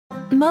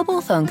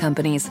Mobile phone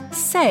companies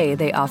say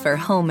they offer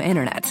home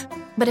internet.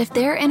 But if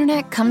their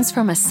internet comes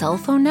from a cell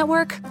phone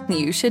network,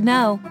 you should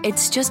know.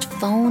 It's just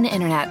phone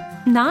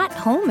internet, not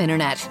home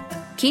internet.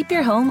 Keep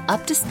your home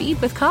up to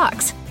speed with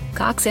Cox.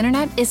 Cox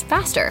internet is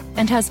faster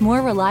and has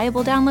more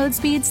reliable download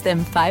speeds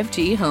than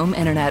 5G home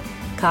internet.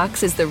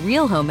 Cox is the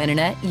real home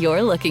internet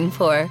you're looking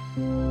for.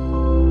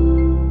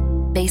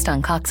 Based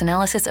on Cox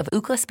analysis of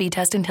Ookla speed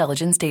test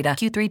intelligence data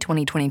Q3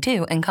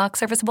 2022 and Cox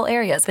serviceable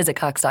areas, visit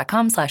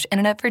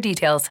cox.com/internet for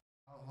details.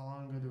 How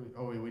long ago did we?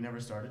 Oh wait, we never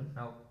started.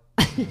 No.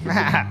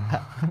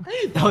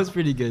 That was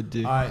pretty good,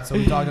 dude. All right, so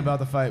we talked about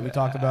the fight. We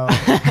talked about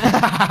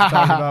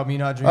me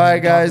not drinking. All right,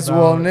 guys.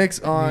 Well, Nick's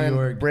New on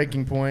York.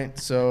 breaking point,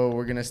 so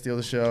we're gonna steal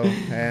the show,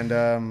 and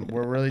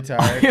we're really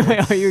tired.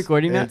 Wait, are you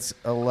recording now? It's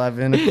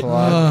 11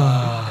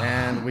 o'clock,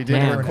 and we did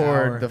Man.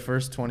 record the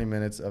first 20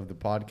 minutes of the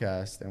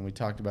podcast, and we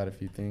talked about a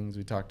few things.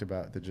 We talked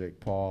about the Jake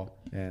Paul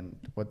and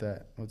what's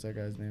that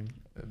guy's name?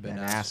 Ben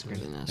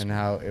Askren. And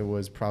how it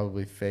was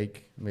probably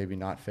fake, maybe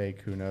not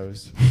fake. Who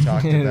knows? We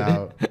talked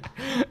about.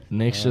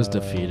 Nick's just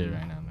defeated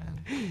right now,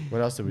 man.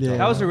 What else did we talk That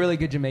about? was a really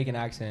good Jamaican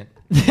accent.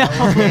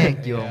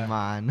 Thank you,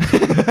 man.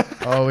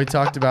 Oh, we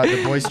talked about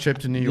the boys' trip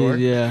to New York.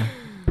 Yeah.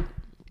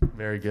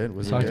 Very good.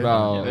 Was Talked it good?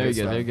 about- Yeah, very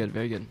good good,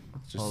 very good.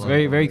 Just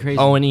Very, very crazy.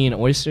 Oh, and eating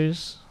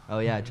oysters. Oh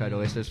yeah, I tried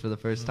oysters for the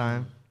first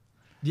time.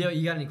 Yo,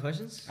 you got any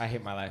questions? I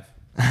hate my life.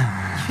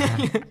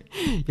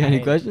 You got any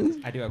questions?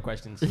 I do have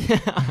questions.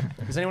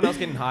 Is anyone else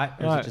getting hot,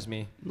 or is it just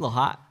me? A little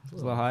hot. It's a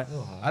little hot.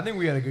 I think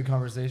we had a good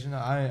conversation. We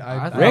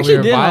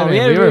actually did, man. We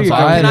had a We were really good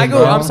vibing, Can I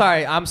go?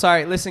 bro. I'm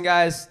sorry. Listen,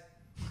 guys.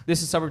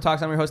 This is Suburb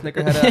Talks. I'm your host, Nick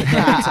Arjeta.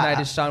 Tonight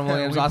is Sean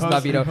Williams, Austin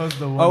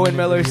Davito, Owen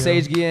Miller,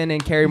 Sage Guillen,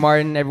 and Carrie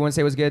Martin. Everyone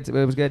say it was good.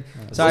 It was good.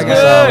 Sorry,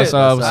 guys. What's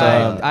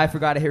up? I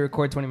forgot to hit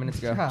record 20 minutes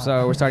ago,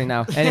 so we're starting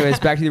now. Anyways,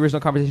 back to the original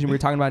conversation. We were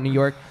talking about New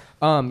York.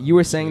 You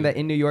were saying that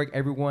in New York,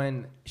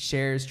 everyone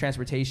shares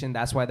transportation.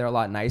 That's why they're a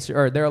lot nicer,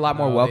 or they're a lot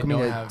more welcoming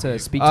to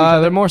speak to each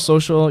other. They're more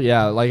social.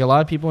 Yeah, like a lot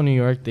of people in New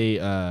York, they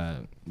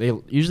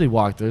usually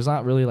walk. There's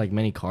not really like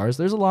many cars.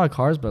 There's a lot of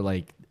cars, but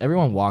like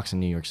everyone walks in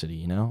New York City,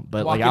 you know.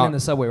 But Walking like out in the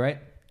subway, right?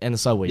 in the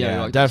subway, Yeah,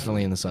 yeah, like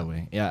definitely in the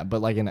subway, yeah.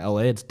 But like in LA,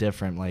 it's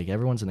different. Like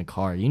everyone's in a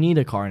car. You need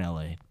a car in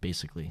LA,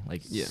 basically.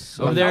 Like Yeah.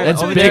 So Over there,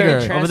 it's over bigger.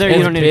 there, over there, you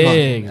It's don't need a car.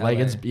 big. Like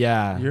it's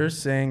yeah. You're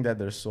saying that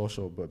they're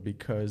social, but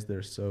because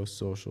they're so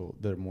social,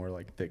 they're more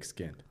like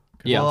thick-skinned.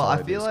 Yeah. Well, That's all I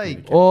it feel is, like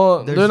communicate.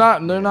 Well, There's- they're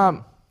not. They're yeah.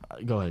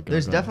 not. Go ahead.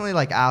 there's go definitely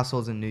like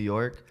assholes in New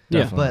York.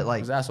 Yeah. Definitely. But like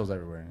There's assholes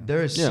everywhere.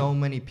 there is Yeah. so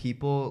many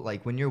people.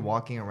 Like when you're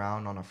walking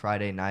around on a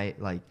Friday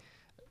night, like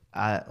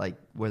at like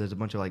where there's a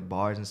bunch of like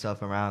bars and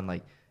stuff around,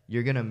 like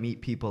you're gonna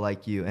meet people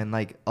like you. And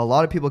like a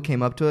lot of people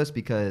came up to us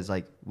because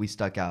like we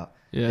stuck out.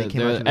 Yeah, They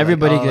came up to me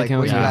everybody like, oh, like, came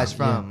up where to you us. guys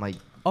from? Like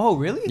Oh,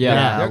 really?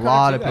 Yeah. a They're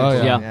lot of coming people.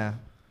 to you guys. guys. Yeah.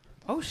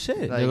 Oh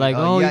shit. They're like,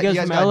 oh, oh, you you guys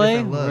guys from got a LA?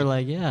 different look. We're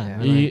like,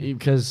 yeah. Yeah.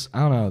 Because I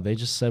don't know. They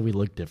just said we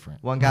look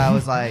different. One guy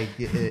was like,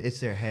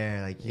 it's their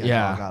hair. Like, you guys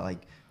Yeah. all got like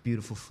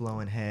beautiful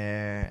flowing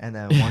hair. And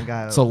then one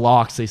guy, It's a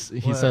locks. He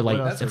What- said like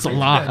what else it's is a it?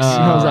 locks.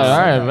 I was like, all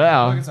right,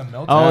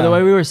 wow. Oh, the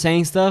way we were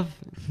saying stuff.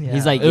 Yeah.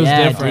 He's like, It was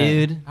yeah,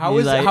 different. dude. How He's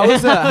was like,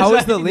 how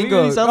was the We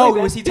lingo? sound Oh, like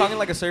that. was he talking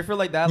like a surfer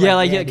like that? Yeah,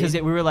 like yeah, dude. because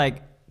we were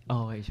like,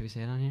 oh wait, should we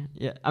say it on here?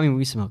 Yeah, I mean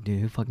we smoke,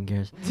 dude. Who fucking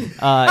cares?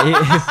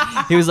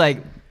 He was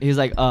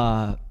like,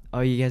 oh,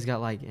 you guys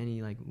got like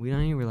any like weed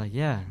on you? We're like,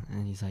 yeah.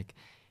 And he's like,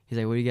 what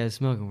do you guys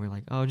smoke? And we're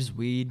like, oh, just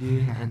weed,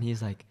 dude. And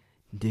he's like,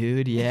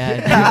 dude, yeah.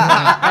 Dude.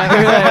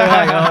 And we're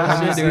like,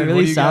 oh shit, do we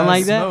really sound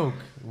like that? Smoke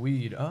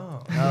weed.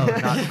 Oh, no,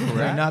 not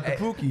correct. not the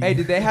pookie. Hey,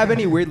 did they have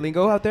any weird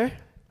lingo out there?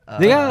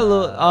 They got a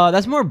little.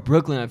 That's more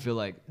Brooklyn. I feel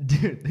like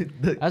Dude,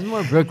 that's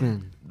more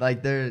Brooklyn.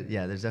 like there's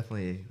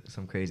definitely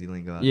some crazy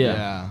lingo out Yeah. there.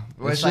 Yeah,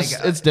 Where it's it's just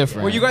like, it's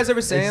different. Were you guys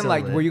ever saying so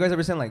like? lit. Were you guys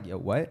ever saying like, yo,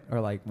 what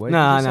or like what?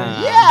 Nah, did you nah,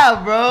 say? nah.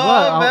 Yeah, bro.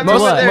 What? Remember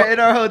What? when they're in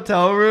our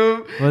hotel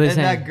room What are they and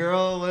saying? that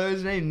girl, what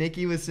was her name?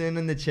 Nikki was sitting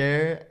in the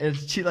chair and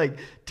she like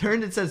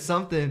turned and said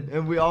something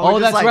and we all Oh, were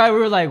just that's like, right. We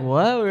were like,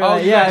 what? We were Oh,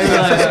 like, yeah, we were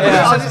like, yeah. We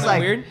yeah. all just like,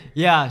 weird.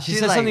 Yeah, she She's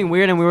said like- something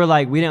weird, and we were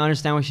like, we didn't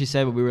understand what she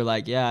said, but we were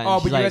like, yeah. And Oh,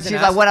 she's but you like, guys she's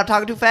didn't like, ask- what, I'm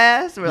talking too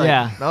fast? We're like,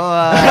 Yeah. no, it's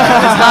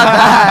not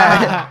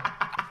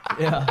that.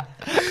 yeah.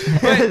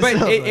 But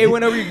So it funny.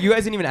 went over. You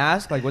guys didn't even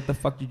ask like, what the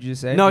fuck did you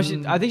just say? No,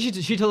 I think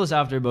she told us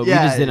after, but we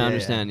Yeah, just didn't yeah,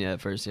 understand yet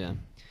at first. Yeah,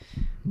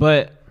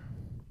 but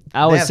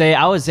I They would have- say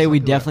some we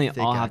people have definitely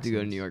thick all have to go to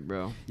accents. New York,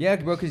 bro. Yeah,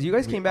 bro, because you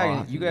guys came back all and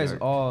have you to guys New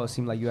York. all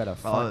seemed like you had a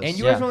fun, and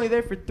you yeah. guys were only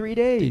there for 3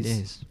 days. 3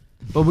 days.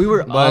 But we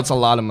were. But it's a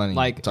lot of money.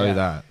 like- I'll tell you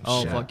that.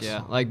 Oh Shit. fuck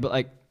yeah!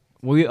 Like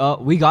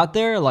we got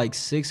there like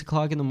 6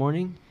 o'clock in the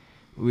morning.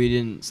 We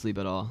didn't sleep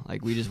at all.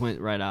 Like we just went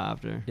right out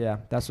after. Yeah,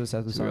 that's what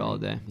Seth was We were saying. all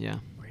day. Yeah.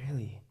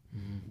 Really?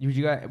 Would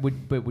you guys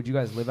would you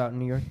guys live out in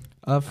New York?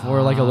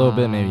 For like a little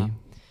bit maybe.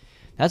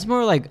 That's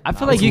more like I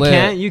feel Nah, like it's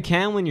lit. you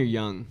can when you're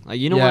young. Like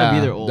you don't want to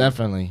be there old.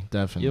 Definitely. You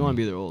don't want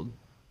to be there old.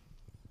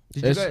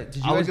 Did you It's- guys?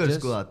 Did you I would guys go to just-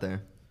 school out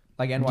there.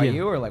 like NYU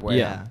Yeah. or like where?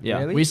 Yeah, yeah.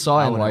 Really? We saw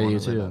I wouldn't NYU wanna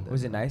live too. out there.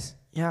 Was it nice?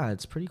 Yeah,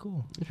 it's pretty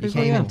cool. It's You pretty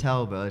can't cool, even yeah.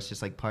 tell, bro. It's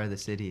just like part of the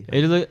city.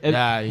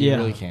 Yeah, you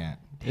really can't.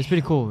 It's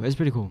pretty cool. It's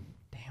pretty cool.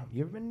 Damn,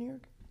 you ever been to New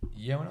York?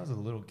 Yeah, when I was a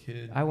little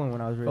kid, I went when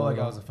I was I really felt like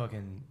I little. was a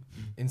fucking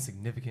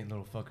insignificant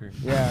little fucker.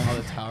 Yeah. All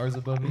the towers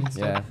above me and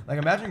stuff. Yeah. Like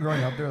imagine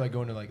growing up there, like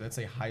going to like let's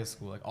say high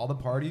school, like all the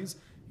parties,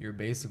 you're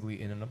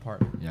basically in an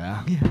apartment.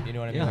 Yeah. You know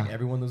what I mean? Yeah. Like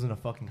everyone lives in a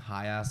fucking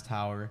high ass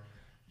tower,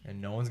 and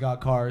no one's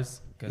got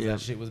cars because Yeah.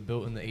 that shit was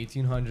built in the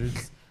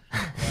 1800s.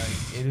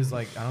 Like it is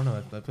like I don't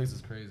know. That place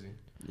is crazy.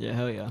 Yeah,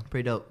 hell yeah.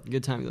 Pretty dope.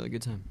 Good time though.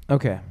 Good time.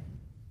 Okay.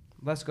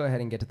 Let's go ahead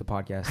and get to the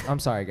podcast. I'm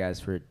sorry, guys,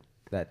 for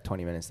that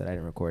 20 minutes that I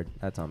didn't record.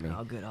 That's on me.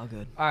 All good. All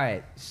good. All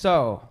right.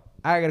 So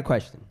I got a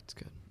question. It's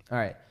good. All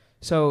right.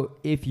 So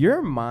if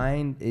your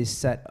mind is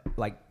set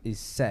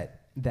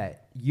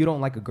that you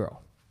don't like a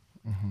girl,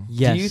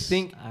 Yes. do you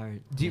think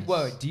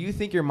yes. do you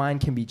think your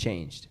mind can be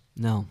changed?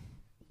 No.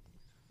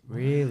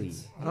 Really?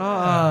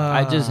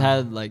 I just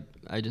had this. Like,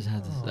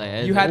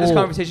 You had this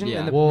conversation?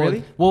 Yeah.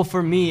 Really? Well,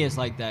 for me, it's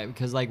like that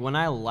because like when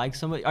I like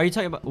somebody, are you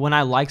talking about when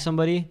I like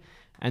somebody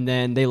and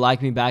then they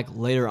like me back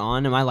later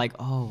on? Am I like,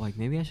 oh, like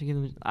maybe I should give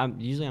them? I'm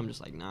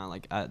just like, nah.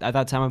 Like at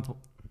that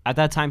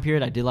time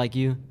period, I did like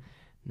you.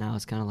 Now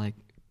it's kind of like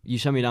you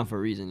shut me down for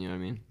a reason. You know what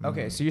I mean?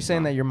 Okay, so you're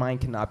saying that your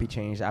mind cannot be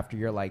changed after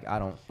you're like, I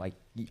don't like.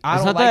 It's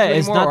don't not like that. you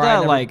It's anymore, not or I that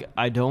never- like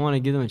I don't want to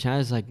give them a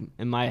chance. It's like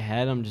in my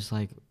head, I'm just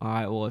like, all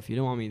right, well, if you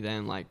don't want me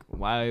then, like,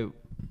 why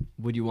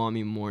would you want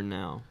me more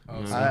now? You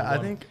know what I mean? I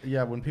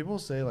think when people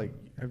say like,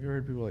 have you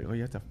heard people like, oh,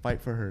 you have to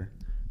fight for her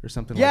or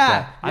something Yeah.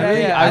 like that? I really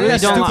think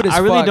that's stupid as I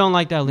really fuck. don't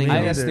like that lingo. I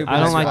think that's stupid I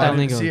don't as like fuck. that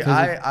lingo. See, 'cause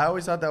I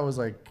always thought that was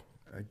like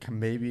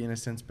maybe in a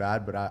sense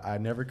bad, but I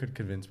never could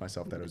convince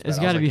myself that it was bad. It's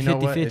I was gotta like, be you know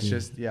what? 50-50. It's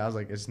just I was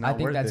like, it's not I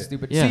think worth that's it.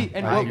 stupid. Yeah. See,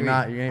 and Like, what, you're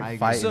I ain't agree.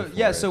 fighting. so for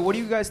yeah. it. So what do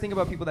you guys think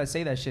about people that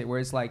say that shit? Where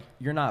it's like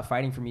you're not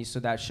fighting for me, so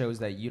that shows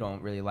that you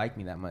don't really like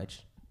me that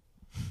much.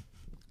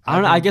 I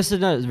don't know. I guess they're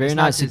not very it's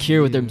not not just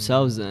secure with you.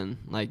 themselves. Then,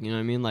 like, you know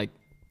what I mean? Like,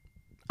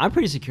 I'm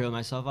pretty secure with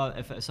myself.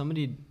 If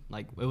somebody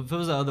like, if it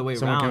was the other way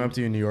Someone around, came up to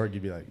you in New York,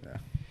 you'd be like, nah.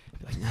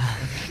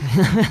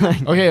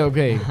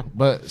 Okay,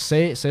 but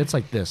say it's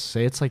like this.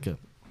 Say it's like a.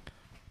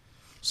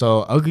 So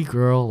ugly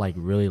girl like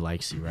really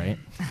likes you, right?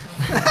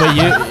 But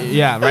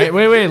right.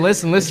 Wait,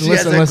 listen. She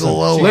has a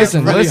glow up.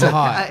 Listen. Really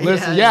hot.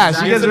 Listen, Yeah, she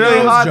exactly. gets She really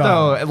gets a hot nose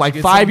though. job. Like She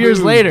gets 5 some years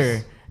boobs.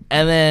 later,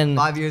 and then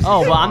 5 years.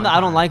 oh, is a but long I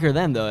don't time. like her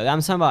then though. I'm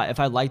talking about if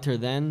I liked her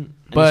then. and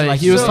she but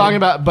liked he me was then. talking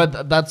about.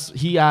 But that's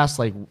he asked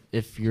like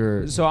if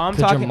you're. So I'm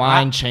could talking- your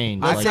mind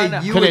change? I Like,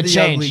 say you could were it the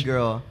change? ugly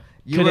girl.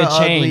 You Could were it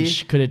ugly.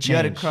 change? Could it You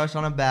had a change? crush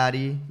on a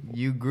baddie.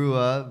 You grew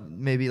up.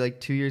 Maybe like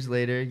 2 years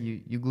later,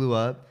 you glue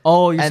up.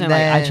 Oh, you're And saying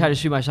like I then- tried to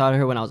shoot my shot at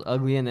her when I was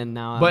ugly, and then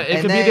now. But it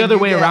And could be then the other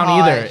you way get around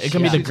hot, either. It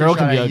can be she the girl shoots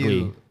can a be shot at ugly.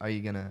 you. Are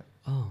you gonna?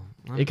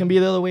 It can be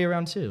the other way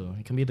around too.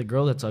 It can be the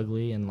girl that's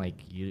ugly and like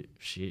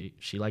she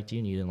liked you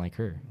and you didn't like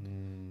her,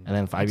 and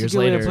then 5 That's years a good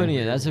way later. of putting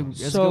it. That's a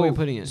good way of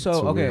putting it. So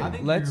So okay, weird. I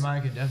think let's. your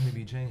mind could definitely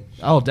be changed.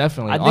 Oh,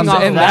 definitely. I think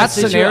off in that that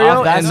situa- scenario,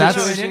 off that and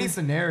that's So in any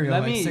scenario,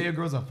 Let like me- say a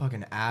girl's a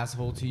fucking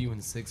asshole to you in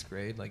 6th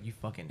grade, like you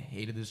fucking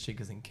hated this shit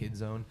because in Kid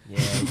Zone. Yeah,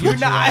 you're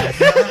not.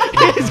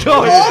 he's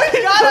going.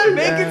 You gotta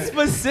make it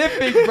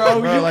specific, bro.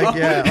 Bro, You like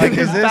yeah, like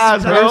is this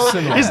Past, bro.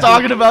 personal? He's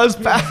talking about his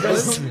past.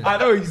 Listen. I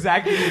know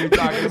exactly who you're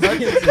talking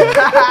about.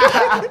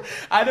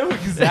 I know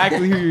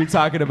exactly who you're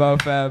talking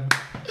about, fam.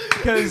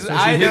 Because So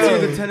I she hits know.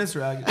 you with a tennis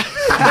racket.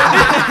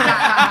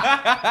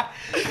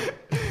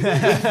 Go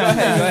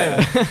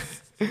ahead.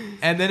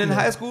 And then in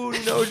high school,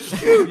 just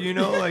cute,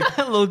 like.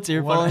 a little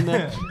tear What- falling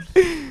there.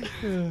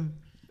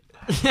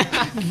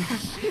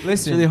 It's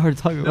Listen, really hard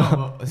to talk about.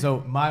 No, but-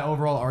 so my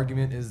overall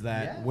argument is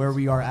that where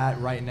we are at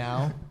right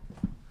now,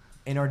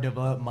 in our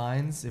developed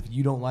minds, if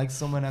you don't like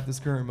someone at this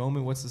current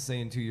moment, what's to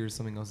say in 2 years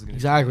something else is gonna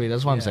Exactly.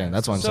 That's what I'm Yeah. saying.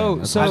 That's what I'm So- saying.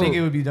 That's so- what I I'm think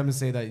saying. it would be dumb to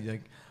say that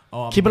like,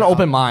 oh, Keep an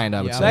open mind.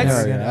 I would Yeah, say.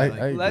 let's- Yeah, I like,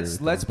 agree let's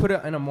with let's that. put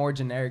it in a more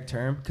generic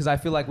term because I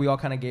feel like we all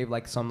kind of gave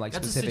like some like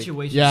That's a specific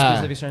situation.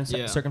 Yeah.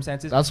 specific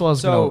circumstances. That's what I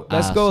was So gonna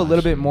let's ask, go a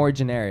little bit actually. more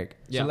generic.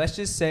 Yeah. So let's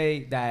just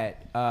say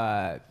that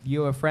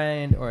you have a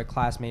friend or a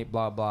classmate,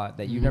 blah blah,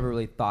 that you never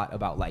really thought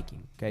about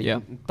liking. Okay, Yeah.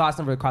 Thoughts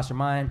never crossed your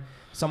mind.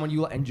 Someone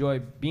you enjoy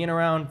being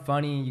around,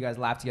 funny, you guys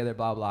laugh together,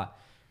 blah blah.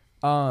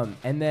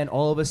 And then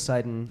all of a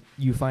sudden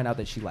you find out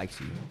that she likes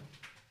you.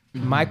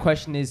 My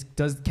question is,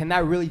 can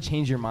that really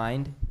change your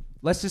mind?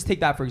 Let's just take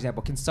that for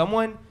example. Can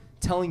someone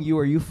telling you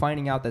or you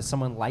finding out that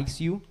someone likes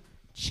you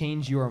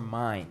change your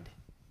mind?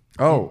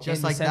 Oh, Just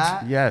In the like sense-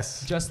 that?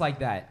 yes. Just like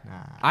that. Nah.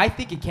 I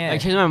think it can. I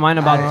changed my mind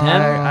about I,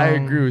 10. I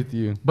agree with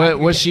you. But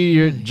was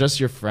she just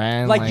your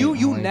friend? Like you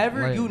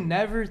like-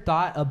 never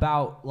thought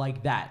about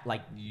like that,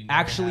 like You never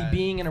actually had.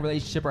 being in a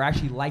relationship or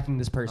actually liking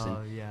this person.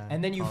 Oh, yeah.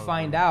 And then you Probably.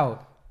 find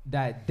out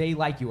that they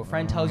like you. A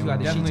friend tells you that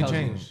she Definitely tells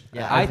changed. you.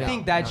 Yeah, I I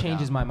think know. that No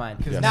changes doubt. my mind.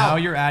 Because Yes. now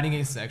you're adding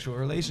a sexual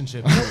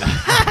relationship. to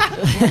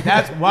it.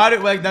 That's why.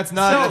 That's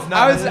not. So that's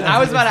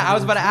not I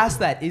was about to ask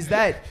that. Is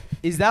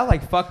that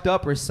like fucked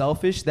up or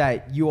selfish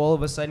that you all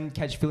of a sudden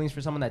catch feelings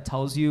for someone that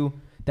tells you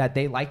that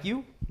they like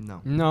you?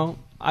 No. No,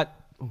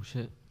 oh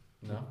shit.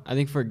 No. I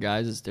think for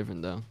guys it's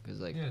different though, because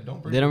like Yeah,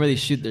 don't bring they don't up really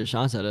this shoot shit. their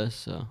shots at us.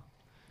 So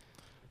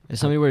if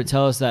somebody were to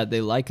tell us that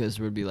they like us,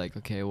 we'd be like,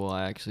 okay, well,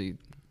 I actually,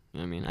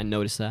 I mean, I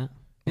noticed that.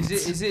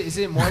 Is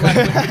it more like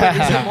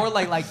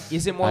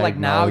is it more like I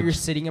now you're acknowledge.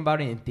 sitting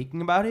about it and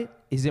thinking about it?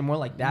 is it more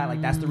like that?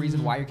 Like that's the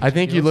reason why you're I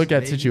think you look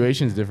at maybe.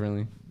 situations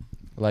differently.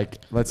 Like,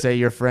 let's say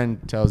your friend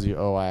tells you,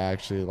 "Oh, I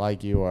actually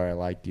like you," or "I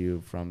like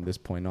you from this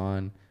point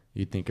on."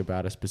 You think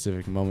about a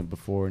specific moment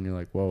before, and you're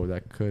like, "Whoa,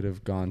 that could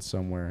have gone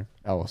somewhere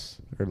else,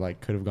 or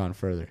like could have gone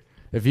further."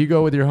 If you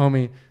go with your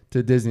homie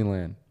to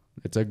Disneyland,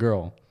 it's a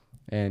girl,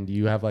 and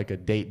you have like a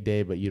date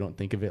day, but you don't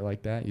think of it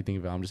like that. You think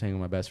of it, I'm just hanging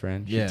with my best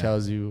friend. Yeah. She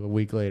tells you a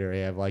week later,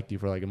 "Hey, I've liked you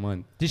for like a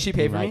month." Did she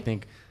pay You for might me?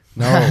 think,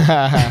 no.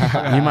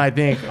 You might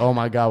think, "Oh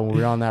my God, when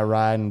we were on that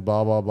ride and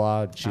blah blah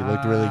blah, she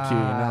looked really cute." You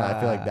know, I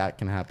feel like that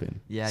can happen.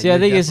 Yeah. See, I you're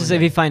think it's just if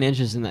definitely you find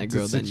interest in that It's a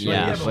girl, then situation.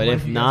 yeah. but But what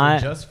if you guys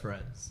not, were just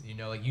friends, you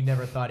know, like you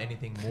never thought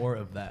anything more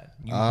of that.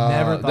 You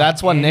never thought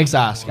That's what Nick's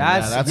anything asking. more.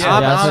 That's- that's yeah, what-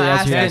 that's what-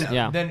 that's what- asking.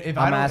 yeah. Then if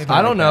I'm I don't, asking if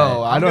I don't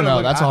know. I'm I don't gonna know.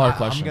 look- That's a hard I'm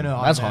question. gonna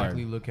That's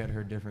automatically hard. look at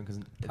her different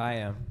because I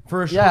am.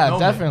 for a short Yeah, moment,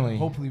 definitely.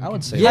 Hopefully, we I can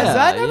would say do that. Has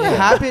that never yeah.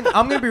 happened?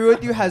 I'm gonna be real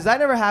with you. Has that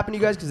never happened to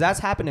you guys? Because that's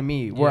happened to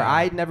me, where Yeah.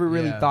 I never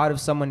really Yeah. thought of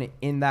someone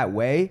in that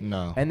way.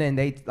 No. And then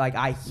they like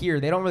I hear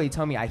they don't really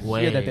tell me. I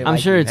hear that they. I'm like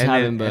sure you. it's And then-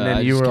 happened, but and then I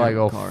you just were can't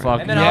like, "Oh, recall it. fuck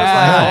And then Yeah,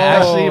 I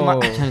was like, actually, oh. my-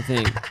 I'm trying to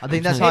think. I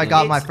think that's how I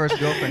got my It's- first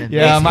girlfriend.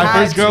 Yeah, It's my had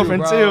first to,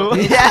 girlfriend bro.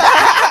 too.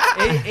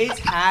 It's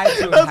had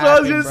to. That's what I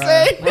was gonna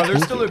say. Bro,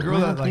 there's still a girl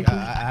that like I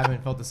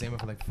haven't felt the same way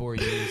for like 4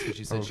 years because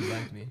she said she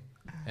liked me,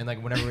 and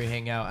like whenever we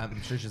hang out,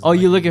 I'm sure she's. Oh,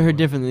 you look at her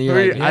differently.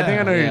 You're like, I think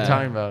I know who yeah. you're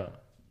talking about.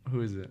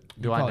 Who is it?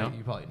 Do I know?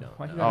 You probably know.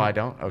 Oh, I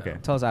don't. Okay.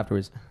 Tell us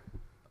afterwards.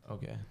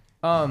 Okay,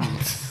 Don't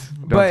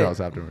but tell us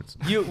afterwards.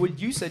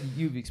 you said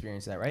you've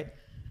experienced that, right?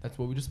 that's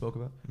what we just spoke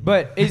about.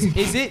 But is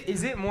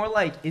it more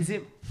like is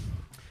it?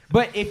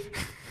 But if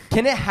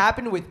can it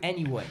happen with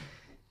anyone?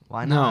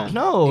 Why No. not?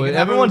 No, It can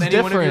happen everyone's with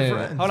any one of your different.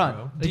 friends, Hold on.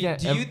 bro. Do Yeah,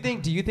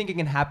 you think it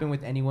can happen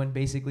with anyone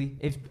basically?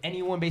 If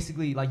anyone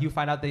basically like you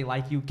find out they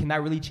like you, can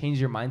that really change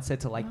your mindset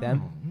to like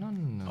them? No.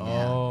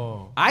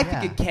 Oh, I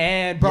think Yeah. it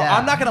can, bro. Yeah.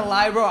 I'm not gonna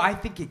lie, bro. I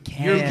think it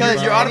can. Because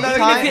bro. you're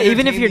automatically Anytime- gonna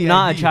even if entertain you're the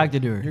not idea.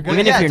 attracted to her, You're even gonna-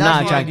 if yeah, you're that's not why,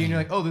 And attracted, you're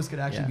like, oh, this could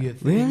actually be a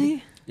thing.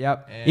 really?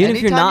 Yep. And Even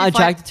if you're Anytime not you find-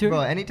 attracted to her? bro,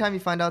 anytime you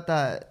find out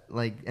that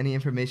like any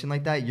information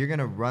like that, you're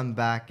gonna run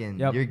back and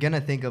Yep. you're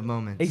gonna think of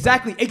moments.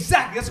 Exactly. That's a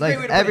Like, great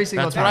way to every put it.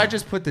 single That's time. what I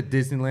just put the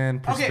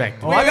Disneyland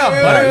perspective. Wait, I got wait,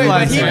 wait,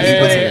 butterflies wait, in wait, my he stomach.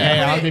 puts it- Hey,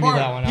 I'll he give put you it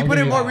that one. He I'll put give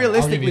it you more that one. I'll give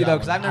realistically you though, that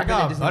because I've I never been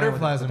to got Disneyland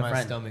butterflies in with a my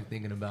friend. stomach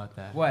thinking about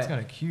that. What? It's kind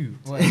of cute.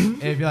 What?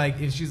 If you're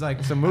like, if she's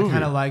like, a movie. I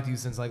kind of liked you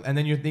since like, and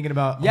then you're thinking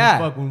about, Yeah.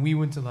 oh, fuck, when we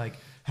went to like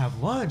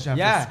have lunch after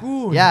Yeah.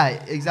 school. Yeah,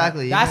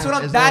 exactly. That's Even what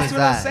I'm. as That's low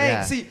what as I'm that, saying.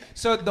 yeah. See,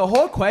 so the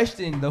whole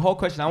question.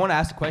 I want to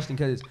ask the question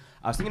because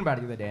I was thinking about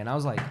it the other day, and I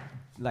was like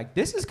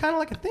this is kind of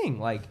like a thing,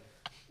 like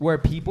where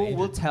people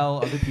will tell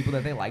other people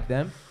that they like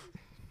them,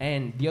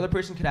 and the other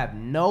person could have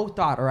no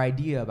thought or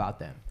idea about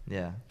them,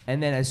 Yeah.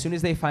 and then as soon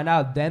as they find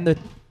out, then they're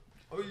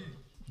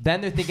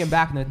thinking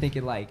back and they're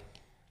thinking like,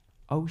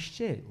 oh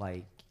shit,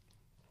 like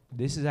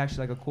this is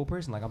actually like a cool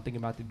person. Like I'm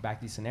thinking about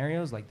these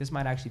scenarios. Like this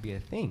might actually be a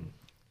thing.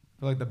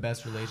 For like the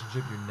best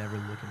relationship, you're never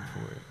looking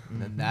for it.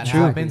 And then that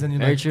True. happens, and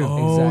you're Very like, true.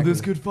 oh, Exactly. this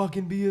could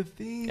fucking be a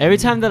thing. Every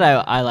time that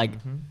I like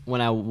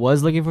when I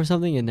was looking for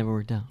something, it never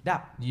worked out.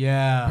 That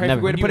Yeah. Perfect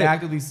Never. way to You put it.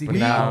 actively seek But it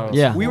now- out.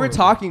 Yeah. We were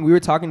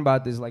talking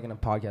about this like in a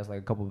podcast like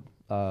a couple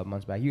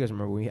months back. You guys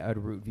remember we had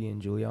Root V and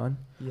Julie on?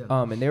 Yeah.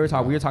 And they were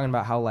talking. We were talking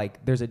about how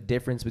like there's a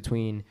difference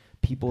between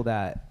people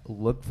that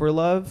look for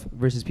love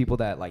versus people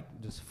that like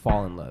just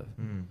fall in love.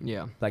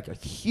 Yeah. Like a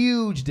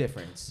huge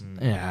difference.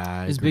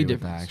 Yeah, I It's a agree big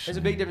with that, difference. It's actually.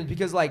 a big difference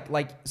because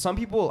like some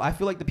people, I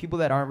feel like the people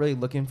that aren't really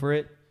looking for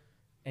it,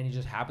 and it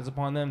just happens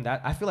upon them.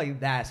 That I feel like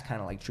that's kind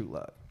of like true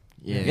love.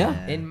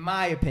 Yeah. In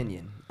my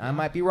opinion, I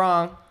might be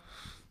wrong.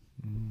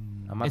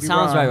 I might It be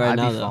sounds wrong. right I'd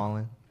now be though.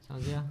 falling.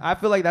 Yeah. I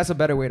feel like that's a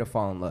better way to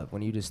fall in love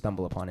when you just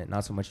stumble upon it,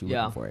 not so much you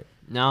Yeah. looking for it.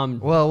 Now I'm.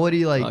 Well, what do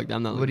you like? Fuck,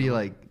 I'm not what do you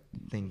looking like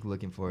think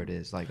looking for it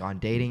is? Like on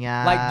dating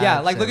apps? Like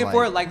and,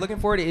 looking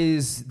for it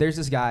is there's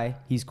this guy,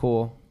 he's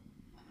cool.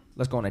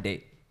 Let's go on a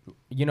date.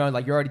 You know,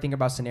 like you're already thinking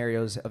about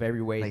scenarios of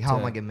every way. Like how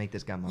am I gonna make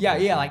this guy my Yeah,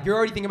 boyfriend? like you're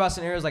already thinking about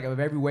scenarios like of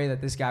every way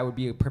that this guy would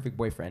be a perfect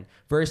boyfriend.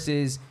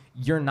 Versus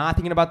you're not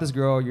thinking about this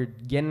girl, you're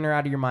getting her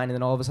out of your mind, and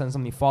then all of a sudden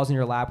something falls in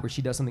your lap where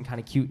she does something kind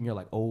of cute, and you're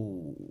like,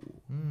 oh.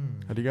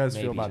 How do you guys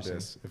feel Maybe about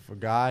interesting. this? If a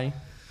guy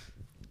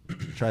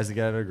tries to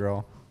get at a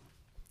girl,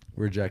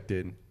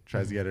 rejected,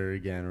 tries to get her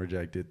again,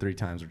 rejected, 3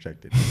 times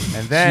rejected,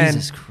 and then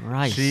Jesus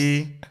Christ.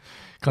 she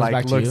Comes back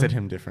like to looks you? at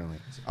him differently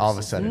all of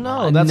a sudden.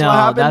 No, that's No, what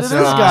happened that's to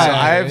this not- guy. So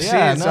I've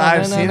Yeah, seen,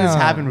 no, seen this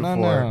happen no,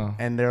 before, no.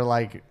 and they're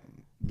like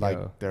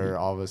Yo. they're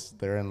all of us,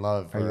 they're in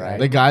love, Are you right?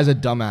 The guy's a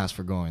dumbass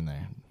for going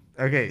there.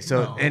 Okay,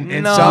 so No.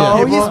 in No,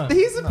 some people,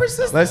 he's a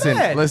persistent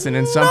man. listen.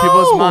 In some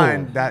people's No.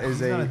 mind, that is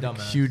He's not a a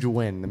dumbass. huge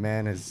win. The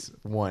man has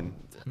won.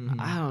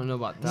 I don't know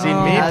about that. See, me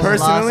That's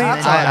personally,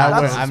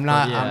 lost- I'm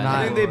not. Yeah. I'm I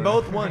not. think they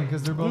both won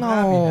because they're both No.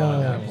 happy now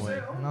at that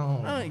point.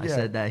 No. I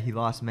said that he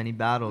lost many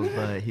battles,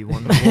 but he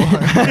won the war.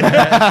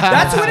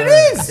 That's what it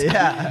is.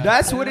 yeah.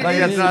 That's what it Like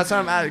is. that's not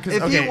something.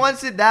 Because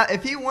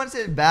If he wants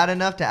it bad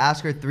enough to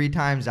ask her 3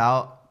 times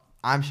out,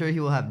 I'm sure he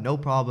will have no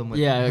problem with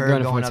Yeah, her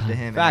going going a up to fourth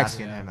him Facts.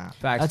 and asking him out.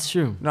 Facts. That's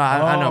true. No,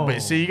 I know, Oh. but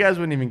see, you guys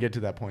wouldn't even get to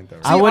that point though.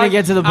 I wouldn't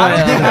get to the point.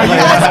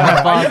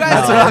 Are you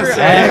guys ever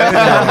saying.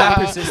 that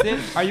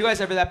persistent? Are you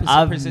guys ever that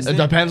I've- persistent?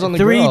 It depends on the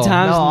Three girl.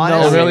 times. No, No,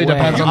 honestly, It really way.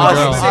 depends on the Austin,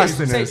 girl.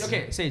 Austin Sage, is.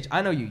 okay, Sage,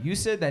 I know you. You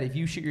said that if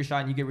you shoot your shot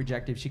and you get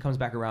rejected, if she comes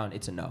back around,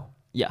 it's a no.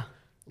 Yeah.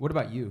 What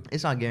about you?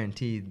 It's not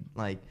guaranteed.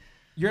 Like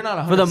You're not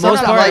 100%. For the most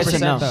sometimes, part, like, it's a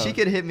no. she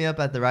could hit me up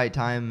at the right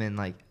time, and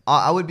like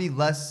I would be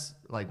less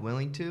like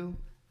willing to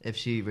if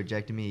she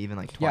rejected me even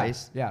like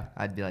twice. Yeah.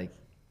 I'd be like,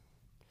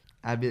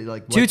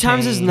 what 2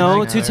 times is changed? no.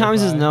 Like, 2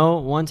 times is clarify. no.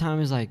 1 time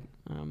is like.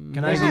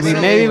 Can I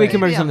Maybe we can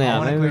bring maybe something I out.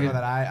 want to Maybe we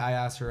clarify can. that I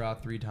asked her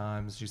out 3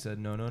 times. She said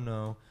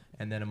no.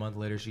 And then a month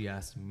later, she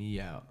asked me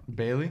out.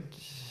 Bailey?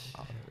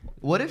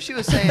 What if she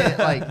was saying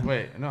like,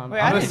 Wait, no. Wait,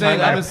 I'm just saying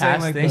like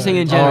You're saying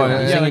in general. yeah,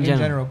 You're yeah, saying like in in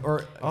general.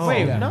 general. Or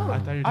Wait, yeah. no. I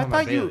thought you were I talking about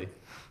thought you- Bailey.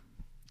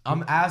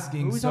 I'm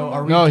asking. So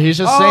are we? No, he's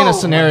just saying a Oh,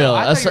 scenario.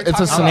 I thought you were It's a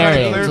talking about- scenario. I'm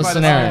It's a trying to clarify the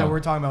scenario. that we're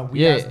talking about. We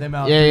Yeah, asked them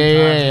out yeah, 3 yeah, times.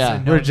 yeah, They yeah.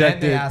 said no,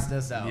 Rejected. Then they asked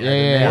us out. Yeah,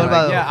 yeah. What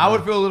about- Yeah, I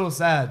would feel a little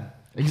sad.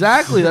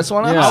 Exactly. That's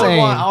what I'm Yeah.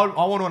 saying. I would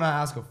want to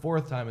ask a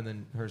 4th time and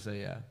then her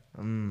say yeah.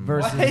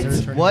 Versus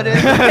her turning what around.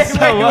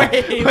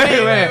 if?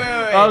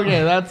 Wait.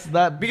 Okay, that's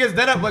that. Because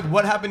then like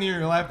what happened in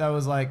your life that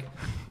was like,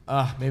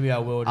 maybe I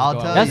will. Just I'll go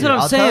tell out. That's you. what I'm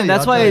I'll saying. tell you,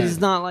 That's I'll why tell you. it's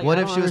not like. What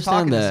I if don't she was understand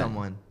talking to that.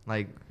 someone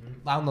like?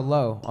 On the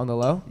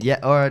low. Yeah,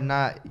 or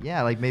not.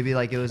 Yeah, like maybe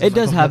like it was. It like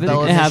does the happen.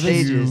 fellas It in happens.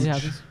 stages, It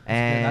happens.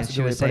 And That's a she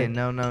good way was to put saying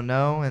it.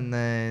 no, and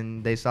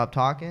then they stopped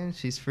talking.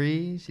 She's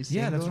free. She's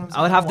Yeah, single. that's what I'm saying.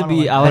 I would have to wanna, be.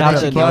 like, I would I have thought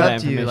to she know came that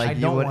up to you, information. like, I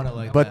you don't wouldn't- want to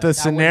like. But that. the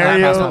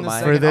scenario That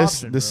was for the this, second the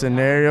option, bro.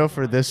 scenario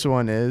for this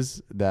one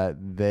is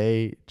that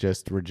they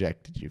just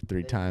rejected you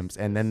 3 times,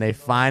 and then they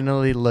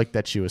finally looked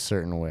at you a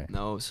certain way.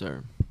 No,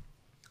 sir.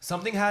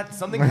 Something had to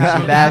She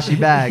have bad. She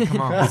bad.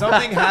 Come on.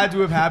 Something had to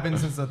have happened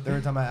since the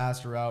 3rd time I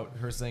asked her out.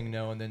 Her saying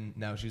no, and then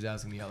now she's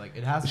asking me out. Like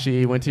it has.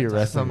 She went to your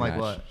wrestling Something like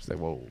match. what? She's like,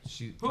 whoa.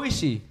 Who is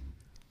she?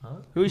 Huh?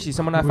 Who is she?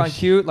 Someone I Who find is she?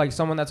 cute, like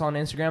someone that's on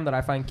Instagram that I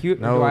find cute.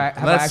 Or No, do I, have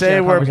I let's actually say had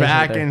a we're conversation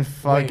back with her? in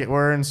fucking. Wait.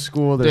 We're in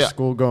school. There's Yeah.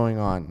 school going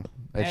on.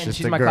 It's And just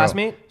she's a my girl.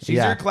 classmate. She's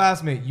Yeah. your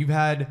classmate. You've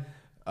had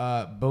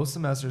both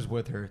semesters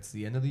with her. It's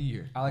the end of the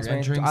year. I like You're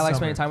entering spending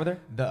summer. time with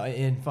her.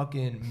 In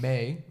fucking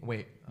May.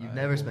 Wait. You've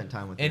never spent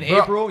time with In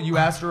her. April, you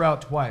asked her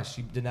out twice.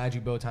 She denied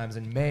you both times.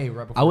 In May,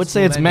 right before I would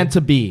say school it's ended- meant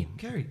to be.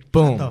 Carrie,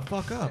 Boom. shut the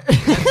fuck up.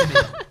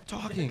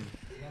 Talking.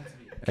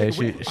 Hey,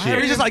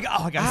 You're just like,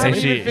 oh, I got Hey, to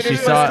she finish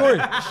saw my story.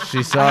 she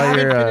I saw haven't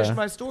your finished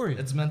my story.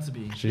 It's meant to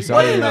be. she saw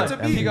What is your meant to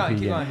be? Keep going. MVP Keep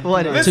game. going.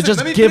 What? Listen, To just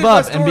let me give finish my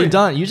up and be story.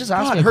 done. You just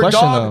asked God, me a her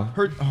question dog,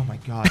 though. oh my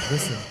god,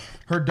 listen.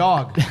 Her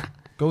dog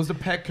goes to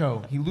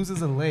Petco. He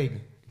loses a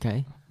leg.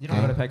 Okay. You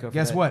don't go to Petco. For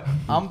Guess that. what?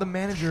 I'm the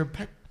manager of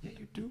Petco. Yeah,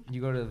 you do.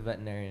 You go to the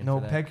veterinarian. No,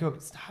 for that. Petco.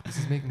 Stop. This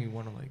is making me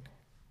want to like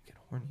get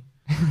horny.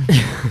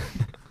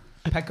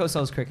 Petco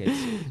sells crickets.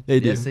 They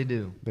do. Yes, they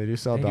do. They do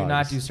sell They dogs. do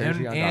not do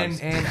surgery on And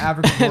dogs. and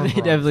African They bullfrogs.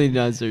 definitely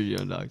done surgery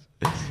on dogs.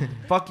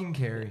 Fucking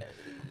Carrie.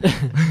 Does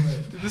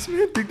this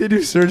man think they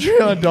do surgery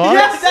on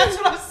dogs? that's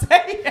what I'm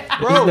saying.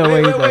 Bro, no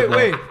way he thought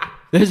wait. that.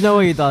 There's no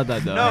way you thought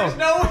that though.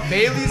 No,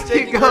 Bailey's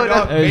taking her going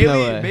dog. There's no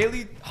way.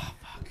 Bailey.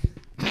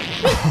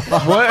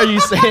 What are you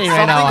saying right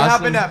Something now,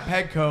 happened Austin?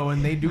 at Petco,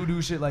 and they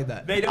do shit like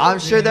that. I'm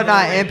sure they're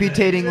not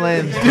amputating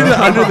limbs. Do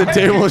the under the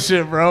table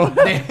shit, bro.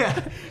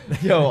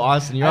 Yo,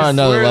 Austin, you're I on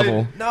another swear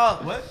level. No,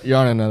 what? You're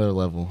on another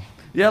level.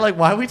 Yeah, like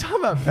why are we talking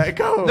about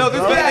Petco? No, this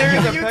bro?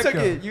 veterinarian's at you Petco. took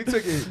it. You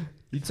took it.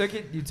 You took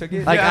it. You took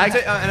it. Like, Yeah, I'm ta-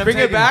 and I'm bring it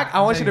taking back. it.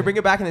 I want I'm you to taking bring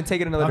it back and then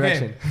take it another Okay,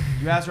 direction.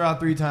 you asked her out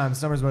 3 times.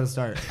 Summer's about to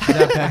start. She's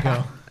at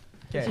Petco.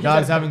 Okay.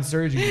 Dog's having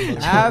surgery.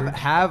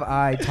 Have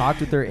I talked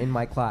with her in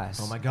my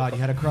class? Oh my god, you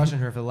had a crush on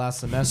her for the last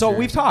semester. So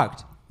we've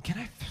talked. Can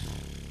I?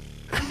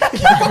 You're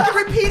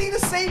fucking repeating the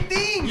same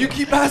thing. You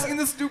keep asking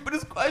the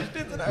stupidest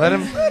questions. And I Let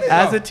him, already said it.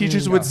 as the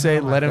teachers would say,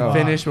 Oh my let him God.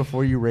 finish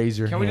before you raise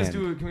your Can we hand.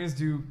 just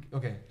do?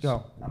 Okay,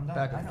 Go. I'm done.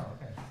 Back up. I know.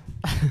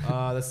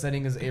 Okay. The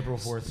setting is April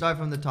 4th. Start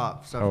from the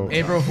top. Start Oh. from the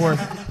April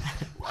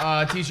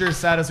 4th. T-shirts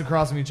sat us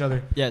across from each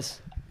other.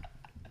 Yes.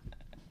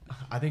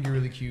 I think you're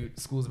really cute.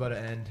 School's about to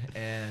end,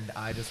 and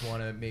I just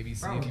want to maybe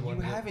see if you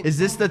want to. top. Is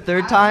this the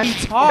 3rd time?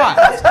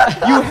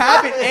 You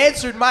haven't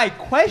answered my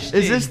question.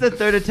 Is this the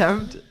 3rd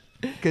attempt?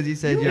 Because you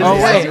said you're. Oh,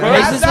 wait, Bro, wait,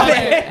 is this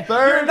like-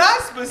 You're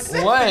not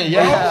specific. What?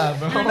 Yeah,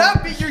 bro. You're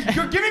not.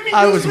 You're giving me.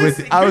 I was useless-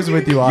 with I was you're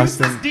with giving you, me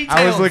Austin. useless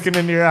I was details. looking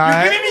into your You're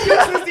eye. giving me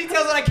useless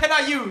details that I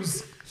cannot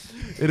use.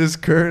 It is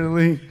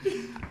currently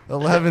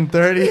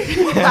 11:30.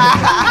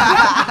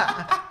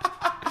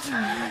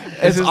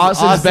 It's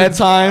Austin's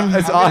bedtime.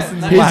 It's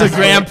Austin's. He's last a night.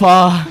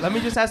 grandpa. Let me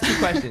just ask 2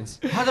 questions.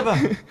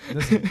 Listen,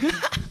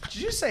 Did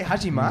you say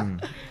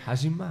Hajima?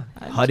 Hajima.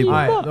 Huddy. All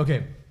right.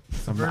 Okay.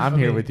 I'm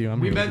here with you.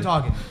 We've been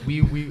talking.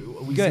 We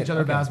see Good, each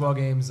other at okay. basketball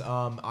games.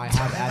 I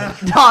have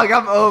added. Dog,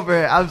 I'm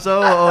over it. I'm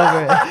so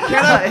over it.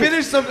 Can I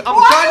finish some? I'm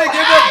trying to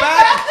give it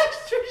back.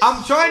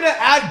 I'm trying to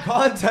add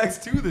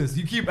context to this.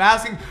 You keep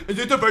asking, is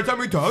it the first time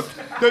we talked?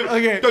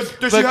 Okay. Does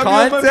The she have me on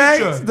my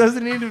context picture?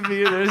 doesn't need to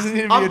be. There doesn't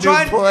need to be I'm a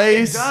trying. new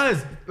place. It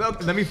does.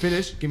 Look, let me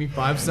finish. Give me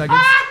 5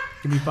 seconds.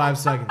 Give me 5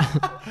 seconds.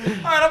 All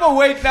right, I'm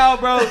awake now,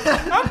 bro.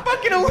 I'm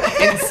fucking awake.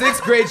 In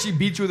 6th grade, she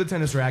beat you with a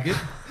tennis racket.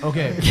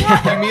 Okay.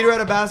 You meet her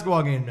at a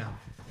basketball game now.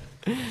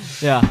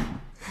 Yeah.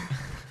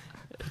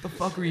 What the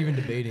fuck are we even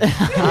debating?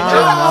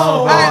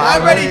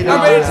 I'm ready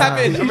to tap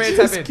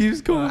in.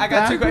 Keeps going. I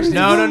got 2 questions.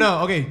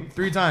 No. Okay,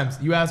 3 times.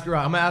 You ask her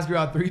out. I'm gonna ask her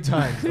out 3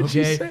 times.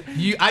 Okay.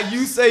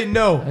 You say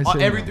no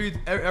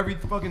every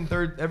fucking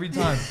third every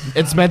time.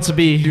 It's meant to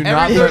be. Do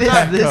not If put it's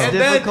Petco. this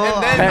difficult,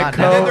 I'm not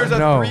And then there's a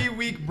No.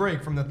 3-week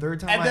break from the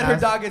third time. And then her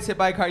dog gets hit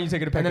by a car and you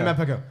take her to And then I'm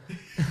Petco.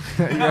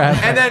 at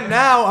Petco. And then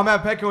now I'm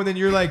at Petco and then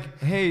you're like,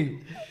 hey,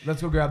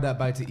 let's go grab that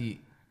bite to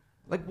eat.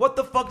 Like, what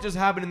the fuck just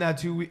happened in that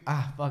 2 weeks?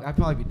 Fuck, I'd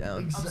probably be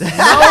down.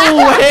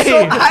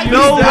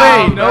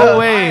 No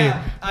way.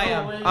 I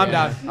am.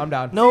 I'm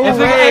down. No If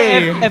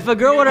way. if a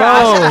girl would Bro,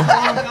 have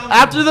asked,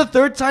 after the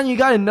 3rd time, you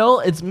gotta know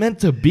it's meant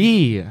to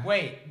be.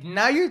 Wait,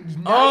 now you're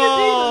being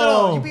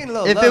a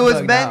little If love it was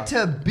bug meant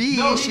now. to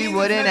be, she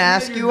wouldn't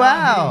ask you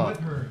out.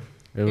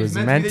 It was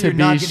meant meant to to be that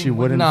you're not be. She getting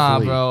wouldn't. Nah,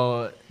 flee.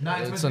 bro. Nah,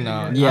 it's It's a meant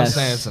to no. be. Yes. I'm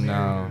saying it's a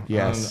no.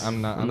 Yes.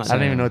 I'm not. I'm not I don't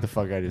saying even know what the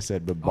fuck I just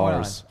said, but Hold on.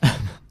 bars.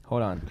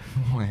 Hold on.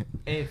 Wait.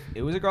 If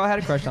it was a girl I had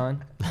a crush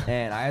on,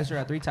 and I asked her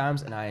out 3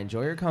 times, and I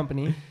enjoy her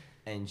company,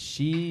 and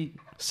she,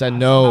 Said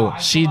no.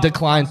 She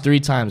declined 3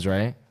 times,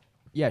 right?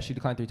 she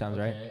declined 3 times,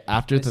 right?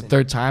 After the Listen.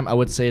 3rd time, I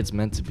would say it's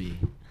meant to be.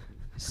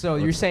 So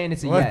you're saying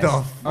it's a What yes, the or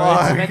it's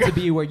fuck? meant to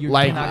be where you're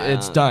Like not.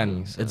 it's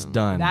done. It's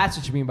done. That's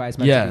what you mean by it's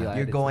meant Yeah. to be. Like,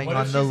 You're it's- going What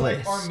on if the she's like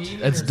list.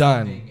 Armenian It's or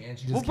done. something, and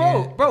she just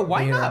Well, can't bro,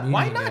 why date not? Why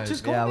Armenian not guys?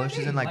 just go Yeah, on what a if she's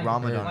date? in, like,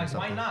 Ramadan or Why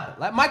something? not?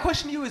 Like my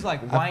question to you is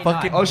like, why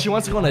fucking- not? Oh, she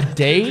wants to go on a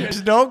date?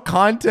 There's no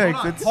context.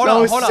 Hold on, It's hold so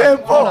on, hold on,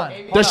 simple. hold on.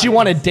 Does she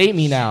want to date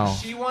me now?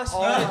 She wants you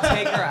to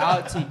take her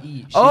out to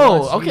eat. She Oh,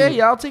 wants okay. you-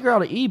 Yeah, I'll take her out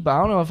to eat, but I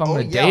don't know if I'm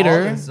gonna date all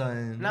her. of a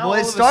sudden. Now Well, all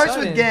it of a starts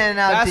sudden, with getting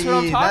out That's to what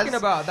I'm eat. talking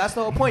about. That's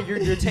the whole point.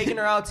 You're taking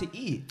her out to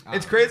eat.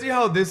 It's crazy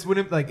how this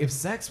wouldn't like if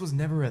sex was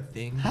never a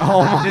thing.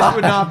 This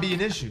would not be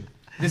an issue.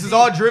 This is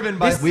all driven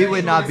by. We would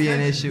sexual not be an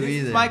intentions. issue This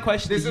either. is my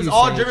question. This to is you,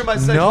 all Sage. driven by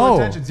sexual No.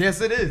 intentions.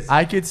 Yes, it is.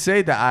 I could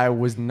say that I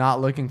was not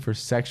looking for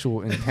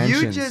sexual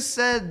intentions. You just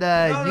said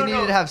that No, you no, needed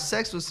no. to have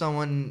sex with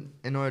someone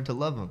in order to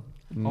love them.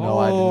 No,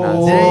 I did not.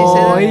 Did Say he say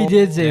oh, that? he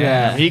did say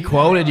that. He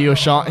quoted you,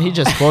 Sean. He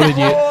just quoted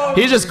you.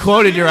 He just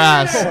quoted your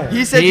ass.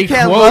 He said He you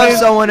can't quoted- love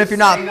someone if you're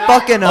not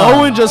fucking them.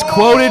 Owen just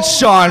quoted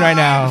Sean right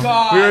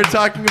now. We were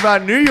talking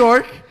about New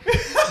York.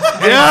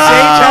 And Sage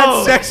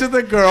had sex with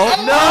a girl.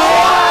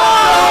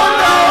 No.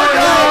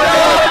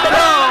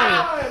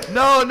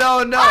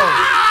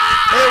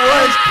 It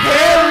was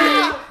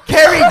Carrie.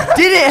 Carrie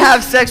didn't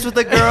have sex with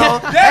a girl,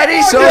 and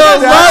he still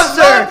loves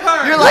her.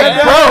 You're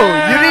like, bro,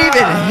 you didn't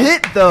even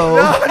hit though.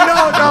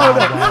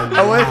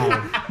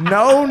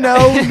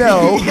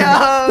 No.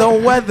 Yeah. The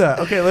weather.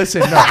 Okay,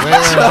 listen. No.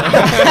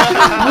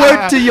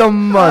 Word to your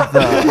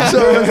mother. So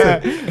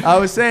listen, I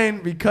was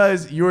saying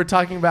because you were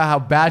talking about how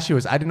bad she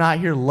was. I did not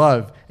hear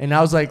love, and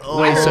I was like,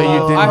 wait, so you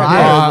didn't?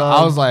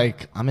 I was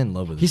like, I'm in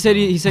love with He this said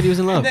girl. he said he was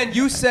in love. And then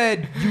you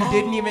said you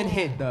didn't even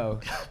hit though.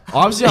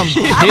 Obviously, I'm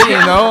kidding,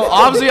 though.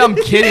 Obviously, I'm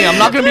kidding. I'm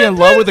not gonna be in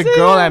love with a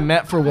girl that I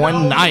met for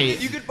one night.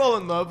 You could fall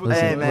in love with.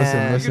 Hey, someone.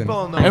 man. You could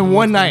fall in love. And with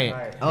one someone.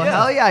 night. Oh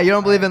hell yeah! You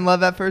don't believe in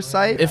love at first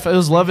sight? If it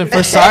was love at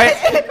first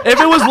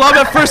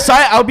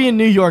sight, I'll be in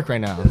New York right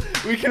now.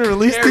 We can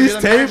release Harry, these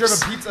you're the manager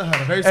tapes, of a Pizza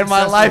Hut, a very and my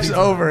successful life's Pizza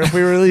Hut. over if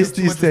we release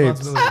Too these much tapes.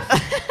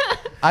 responsibility.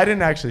 I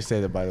didn't actually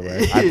say that, by the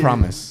way. I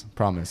promise.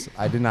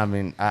 I did not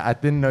mean. I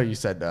didn't know you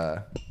said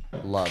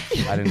love.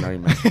 I didn't know you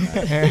meant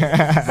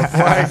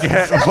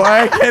that. Before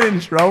I get in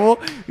trouble,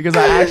 because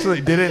I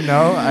actually didn't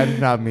know, I did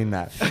not mean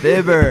that.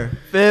 Fibber.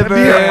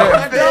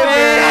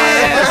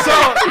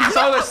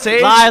 So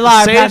Sage,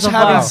 Lie, Sage pass the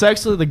having file.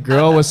 sex with a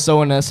girl was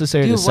so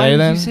unnecessary Dude, to why say did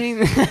then. you saying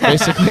that?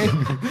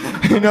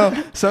 Basically. You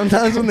know,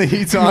 sometimes when the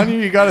heat's on you,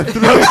 you gotta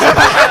throw.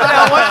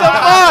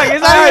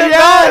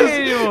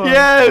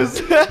 Yes.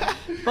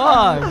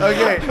 Fuck.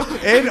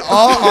 Okay. In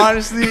all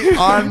honesty,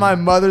 on my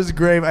mother's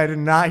grave, I did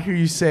not hear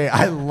you say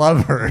I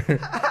love her.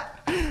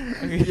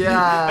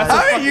 Yeah.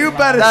 How are you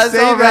about to That's say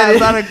that already-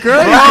 about a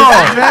girl? Bro,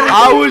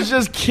 I was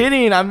just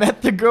kidding. I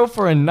met the girl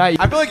for a night.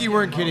 I feel like you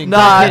weren't kidding.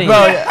 Nah, kidding.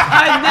 bro.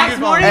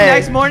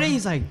 Next morning,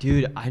 he's like,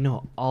 dude, I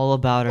know all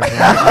about her. Bro.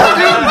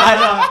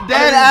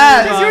 Dead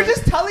ass. You're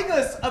just telling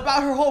us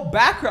about her whole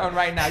background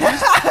right now.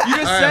 You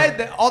just said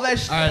that all that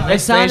shit. Next day,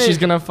 sounded- she's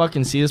gonna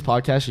fucking see this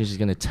podcast and she's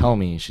gonna tell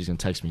me. She's gonna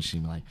text me. She's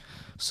gonna be like,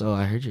 "So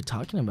I heard you're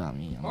talking about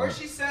me." I'm Or like,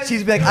 she said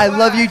She's like, I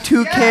love you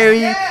too,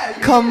 Carrie.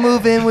 Come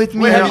move in with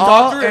me. Wait, have you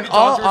talked to her? in Have you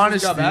talked to her all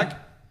since you got honesty- back?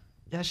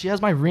 yeah, she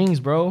has my rings,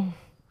 bro.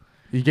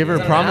 You gave her a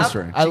that an promise app?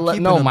 ring. I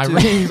keeping no them my too.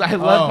 rings. I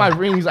left Oh. my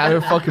rings at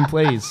her fucking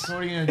place. So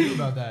what are you gonna do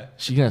about that?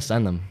 She's gonna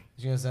send them.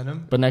 You gonna send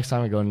him? But next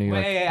time I go to New York,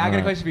 Wait, hey, I got a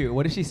alright. question for you.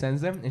 What if she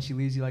sends them and she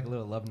leaves you like a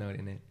little love note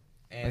in it?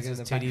 And it's Like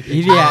just in the titty back.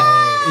 He'd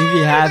pictures.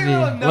 be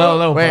happy.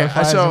 Little Wait,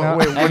 butterflies, so you know?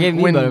 wait, That gave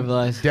me when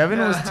butterflies. Devin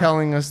was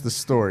telling us the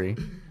story,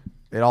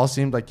 it all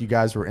seemed like you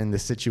guys were in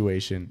this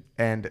situation,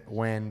 and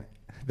when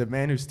the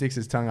man who sticks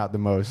his tongue out the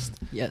most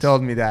Yes.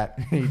 told me that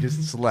he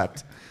just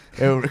slept.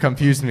 It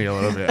confused me a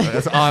little bit.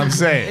 That's all I'm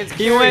saying.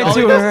 He went All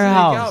to he does is her sneak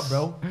house. out,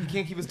 bro. He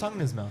can't keep his tongue in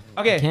his mouth.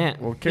 Okay.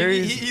 Can't. Well,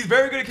 Carrie's. He's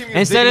very good at keeping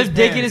his Instead dick of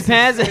dick in his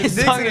pants, His his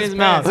dick's tongue in his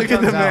mouth. Look at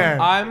the man.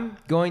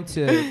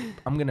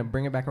 I'm gonna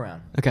bring it back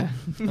around. Okay.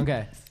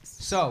 Okay.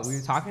 So we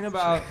were talking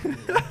about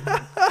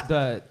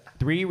the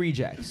 3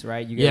 rejects,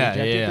 right? You get Yeah,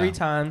 rejected yeah. 3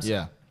 times.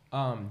 Yeah.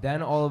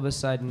 Then all of a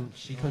sudden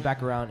she comes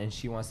back around and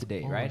she wants to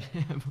date, right?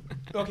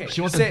 Okay. She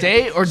wants Say- to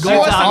date or She go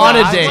wants to on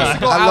go- a she date? wants to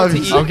go I out love to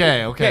you. eat.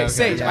 Okay. Okay,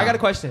 Sage, I got a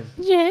question.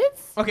 Yes.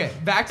 Okay,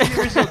 back to the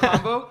original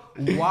combo.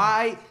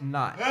 Why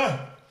not?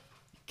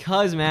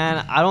 Cause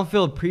man, I don't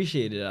feel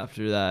appreciated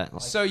after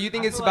that. So you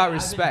think it's about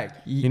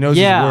respect? He knows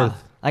his yeah.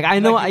 worth. Like I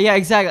know, yeah,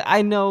 exactly.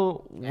 I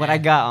know what I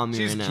got on me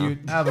She's right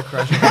cute. now. I have a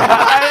crush on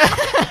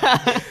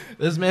her.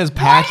 This man's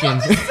packing.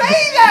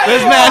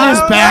 This man is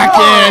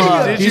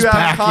packing. Did He's you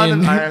have packing.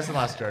 condoms? That's the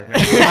last joke.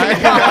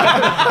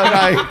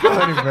 I'm not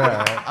going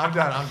further. I'm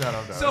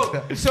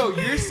done. So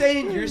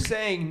you're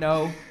saying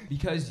no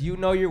because you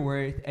know your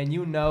worth and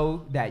you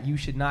know that you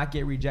should not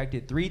get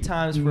rejected 3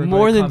 times for a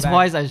More good than comeback.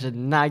 twice, I should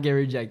not get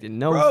rejected.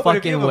 No Bro, but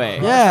if you fucking have a way.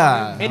 crush-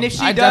 Yeah. And if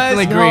she I does,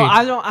 definitely no, agree.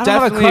 I don't have a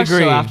Definitely crush though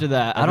agree. after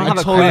that. I don't have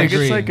a totally crush.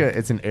 agree. It's like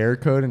it's an error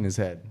code in his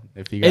head.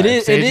 If you got It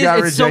is. Sage got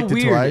It's so rejected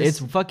weird. twice. It's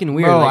fucking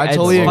weird. Bro, Like, I it's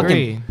totally fucking-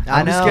 agree.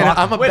 I know. I'm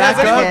gonna Wait, back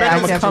has anyone up. been in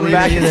I'm this gonna come situation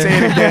back and say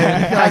it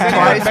again. Like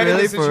anyone twice, been in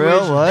really? this For real?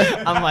 situation?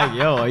 What? I'm like,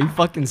 yo, are you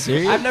fucking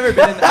serious? I've never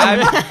been in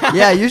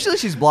Yeah, usually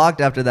she's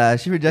blocked after that.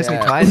 She rejects me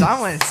Yeah. twice. I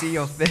don't want to see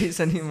your face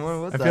anymore.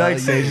 What I the feel like hell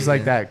Sage you is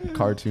like doing? that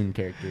cartoon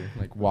character,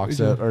 like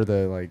walks up or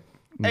the like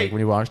Hey,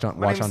 when you watch on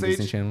my name's Disney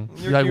Sage. Channel.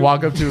 You're You like cute.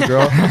 walk up to a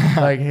girl,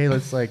 like, hey,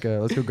 let's go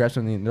grab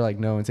something. And they're like,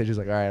 no, and Sage is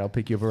like, all right, I'll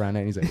pick you up around 9.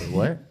 And he's like, wait,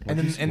 what? And What'd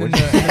then, you- and then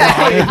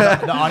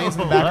what'd the audience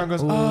in the background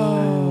goes,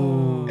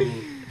 oh.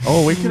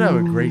 Oh, we could have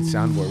a great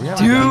soundboard. We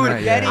haven't Dude, done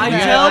that yet. I Yeah,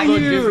 tell I'll go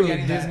you, different, you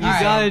getting this.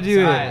 gotta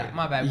do Alright, it.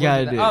 my bad. You we'll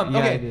gotta do do that. it. You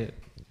Okay. gotta do it.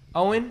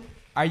 Owen,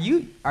 are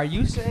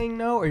you saying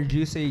no, or did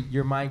you say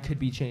your mind could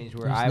be changed?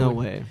 Where There's I no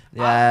would, way.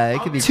 Yeah,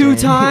 it could be 2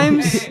 changed.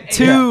 times? Hey,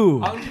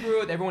 2. I'm gonna agree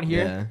with everyone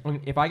here.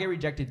 If I get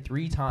rejected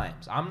 3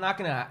 times, I'm not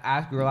gonna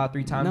ask a girl out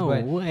 3 times. No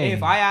but way.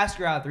 if I ask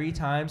her out 3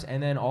 times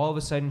and then all of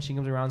a sudden she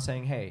comes around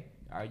saying, "Hey,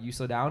 are you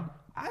still down?"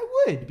 I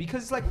would,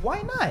 because it's like,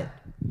 why not?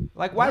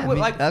 Like, why Yeah, I would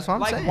mean, like that's what I'm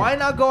like saying. why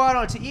not go out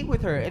on to eat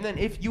with her? And then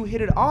if you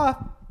hit it off,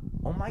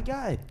 oh my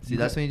god. See,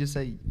 that's when you just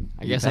say.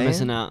 I guess I'm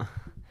missing out.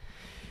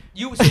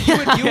 You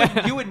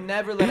would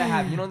never let it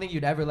happen. You don't think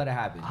you'd ever let it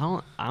happen? I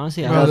don't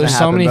honestly. Bro, I there's don't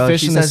so many bro.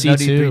 fish She in the says no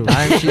sea to you too. 3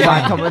 times. She's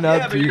not coming Yeah,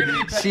 up but to you're you.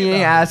 gonna be petty She ain't about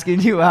it.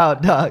 asking you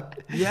out, dog.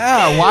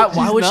 Yeah. Why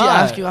She's would she not.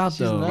 ask you out She's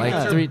though? not. Like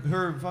Her, 3.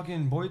 her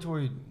fucking boy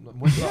toy.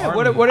 What's the Yeah,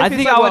 army? what if I it's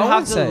think like I what would Owen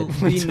have to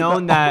said? be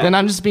known that. Then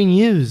I'm just being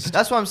used.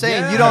 That's what I'm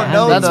saying. Yeah. You don't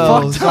know That's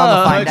though. fucked So I'm gonna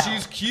up. find But out.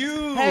 she's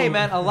cute. Hey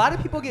man, a lot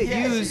of people get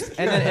used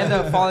and then end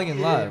up falling in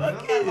love.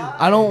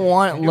 I don't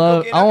want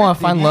love. I don't want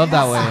to find love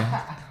that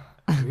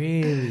way.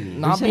 Really?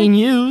 Not being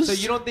used. So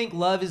you don't think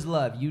love is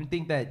love? You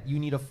think that you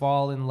need to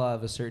fall in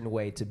love a certain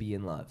way to be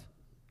in love?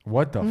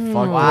 What the fuck?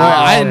 Well,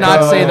 I did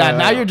not say that.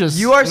 Now you're just.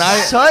 You are now,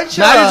 such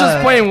Now a. you're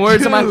just putting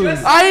words in my.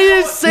 I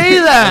didn't say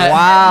that.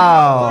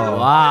 Wow.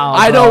 Wow.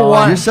 I don't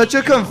want. You're such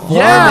a conformist,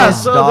 Yeah,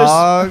 so there's-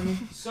 dog.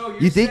 So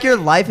You think your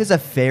life is a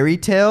fairy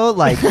tale?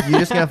 Like you're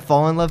just gonna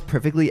fall in love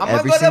perfectly I'm gonna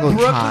every go to single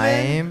Brooklyn,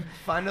 time?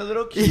 Find a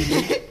little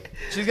cutie.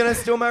 She's gonna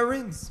steal my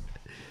rings.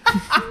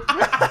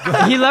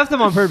 He left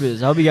them on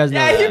purpose. I hope you guys know.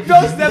 yeah, that. he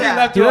most definitely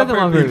left He you left on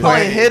them on purpose. purpose.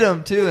 Probably hit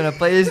him too in a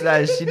place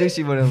that she knew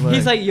she wouldn't look.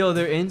 He's like, yo,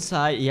 they're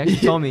inside. He actually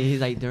told me.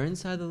 He's like, they're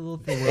inside the little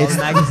thing where all the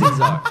magazines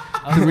are.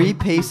 I was 3 like,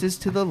 paces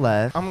to the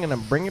left. I'm gonna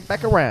bring it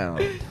back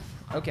around.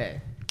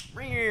 Okay.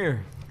 Bring it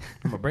here.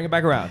 I'm gonna bring it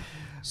back around.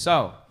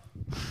 So,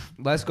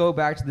 let's go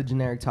back to the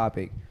generic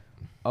topic.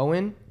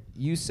 Owen,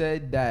 you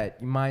said that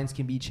your minds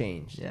can be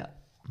changed. Yeah,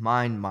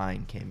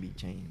 mine can be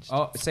changed.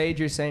 Oh, Sage,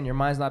 you're saying your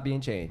mind's not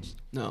being changed.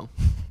 no.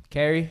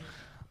 Carrie,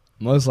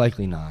 Most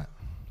likely not.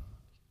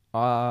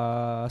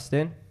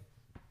 Stin,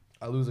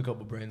 I lose a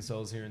couple brain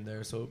cells here and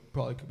there, so it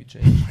probably could be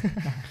changed.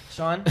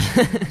 Sean.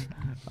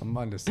 I'm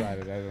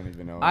undecided. I don't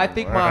even know. I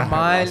think anymore. my I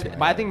mind.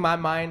 lost I think my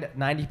mind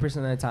 90%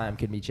 of the time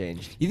can be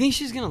changed. You think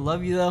she's gonna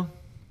love you though?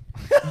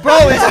 Bro,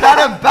 it's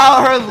not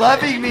about her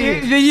loving me.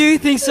 Do you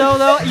think so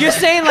though? You're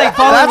saying like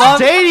fall in That's love.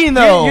 dating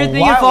though. You're thinking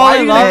Why fall are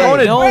in you love.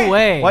 gonna No wait,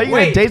 way. Why are you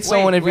gonna Wait, date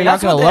someone if wait, you're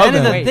not That's what gonna the love end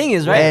of them? the thing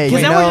is, right? Hey,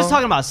 Because you then we're know- just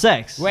talking about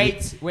sex.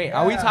 Wait.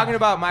 Are we talking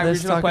about my Let's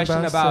original talk question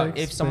about about sex,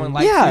 if someone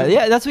baby. likes you?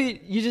 Yeah, that's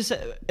what you just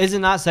said. Is it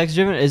not sex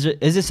driven? Is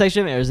it sex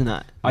driven or is it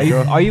not? Are you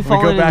We go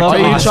falling in back love? to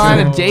Are you with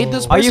trying her? to date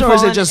this Are you person or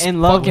is it falling just in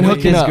love fucking with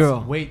hooking this up?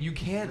 girl? Wait, you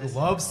can't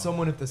love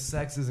someone if the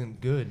sex isn't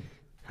good.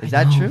 Is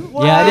that true?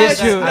 Yeah, it is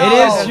true. No, It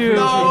is true.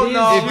 no, It is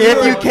no. true.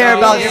 If you care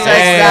about sex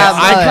Hey, that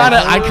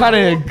much. I kind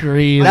of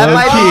agree. That low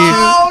might be key.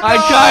 true. I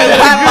kind of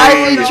That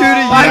might be true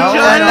to you.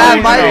 That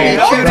might be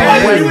true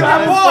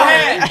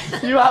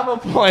to you. You have a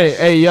point.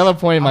 Hey, you have a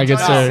point, my good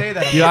trying to say sir.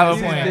 that. You have a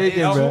This- point. this-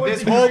 Bro.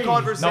 This whole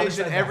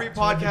conversation, every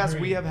podcast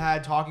we have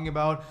had talking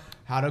about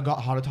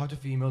how to talk to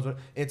females.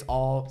 It's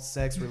all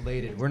sex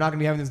related. We're not gonna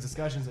be having these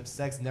discussions if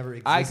sex never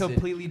existed. I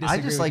completely disagree.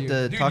 I just like with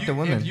you. to talk to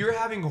women. If you're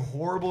having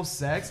horrible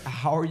sex,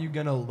 how are you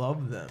gonna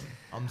love them?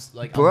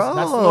 Bro.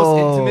 That's the most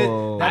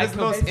intimate. That I is the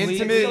most completely-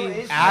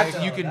 intimate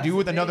act you can do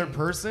with another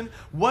person.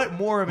 What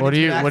more of an What do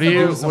you- intimate act what do can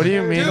you- with what do you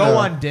someone? mean, Go though?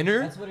 on dinner.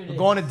 That's what it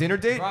Go on a is. dinner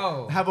date.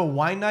 Bro. Have a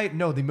wine night.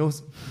 No, the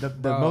most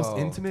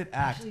intimate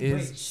act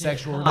is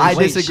sexual. I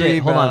relationship. disagree.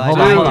 Hold bro. on, I hold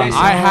on, disagree. hold on.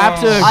 I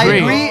have to I agree.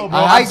 agree. Bro,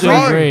 I have to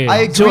agree. agree.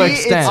 I To agree. an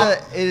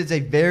extent. It is a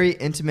very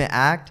intimate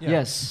act.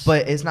 Yes.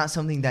 But it's not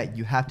something that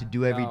you have to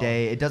do every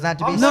day. It doesn't have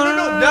to be. No.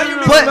 Now you're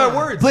But- mixing my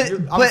words. but-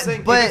 I'm but-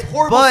 saying but- if it's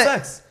horrible but-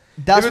 sex.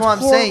 That's If it's what I'm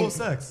horrible saying.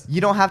 sex.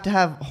 You don't have to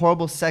have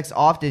horrible sex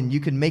often.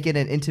 You can make it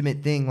an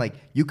intimate thing. Like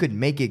you could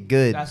make it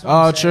good. That's what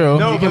I'm Oh, saying. true.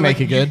 No, you but can make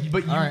like it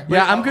good.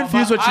 Yeah, I'm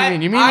confused what you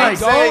mean. You mean I like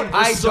don't.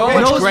 I so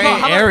don't. much No gray spark-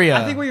 how about- area.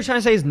 I think what you're trying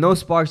to say is no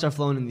sparks are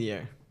flown in the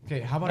air.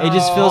 Okay, how about It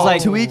just feels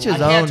like To each his I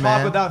can't own, talk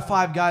man. without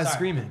 5 guys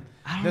screaming.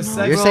 The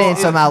sex You're saying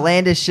is- some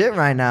outlandish shit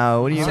right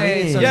now. What do you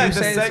saying mean? some- Yeah, You're the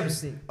saying sex.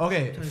 something.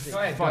 Okay, Go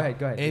ahead.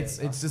 Go ahead.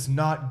 it's just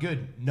not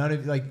good. None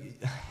of like.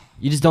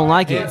 You just don't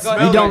like it. It You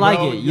smells don't like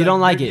bro. it. You don't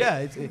like it. Yeah,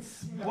 it's.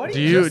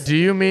 do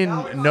you mean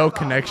no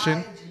connection?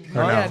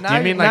 Or Oh, no? yeah, Do now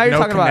you mean now like you're no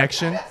talking about-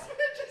 connection?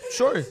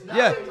 Sure.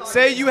 Yeah.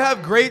 Say you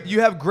have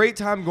great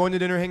time going to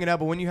dinner, hanging out,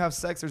 but when you have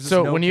sex, there's just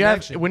So no when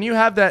connection. you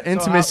have that how-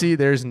 intimacy,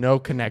 there's no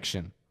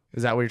connection.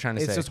 Is that what you're trying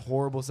to it's say? just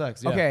horrible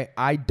sex. Yeah. Okay,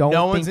 I don't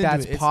No think one's into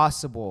that's it. It's-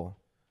 possible.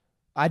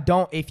 I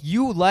don't. If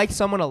you like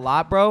someone a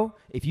lot, bro.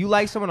 If you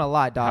like someone a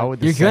lot, How dog, would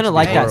the You're sex gonna be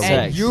like that horrible?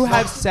 and sex. you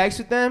have sex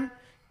with them,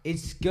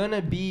 it's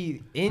gonna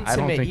be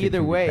intimate think it either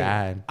can be way.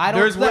 bad. I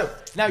don't. There's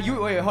Now you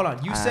wait. Hold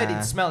on. You said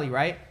it's smelly,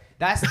 right?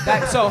 That's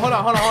that. So hold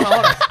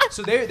on.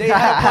 So they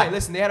had a point.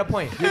 Listen, they had a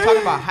point. You're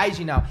talking about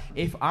hygiene now.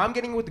 If I'm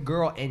getting with a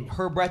girl and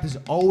her breath is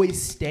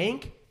always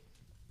stank,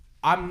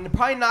 I'm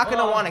probably not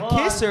gonna want to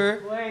kiss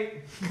her.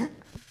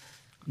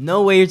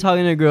 No way you're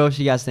talking to a girl.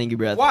 She got stinky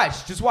breath.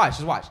 Just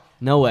watch.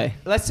 No way.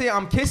 Let's say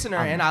I'm kissing her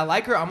and I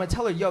like her. I'm gonna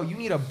tell her, yo, you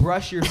need to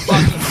brush your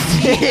fucking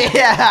teeth.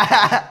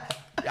 Yeah.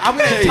 I'm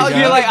gonna tell you,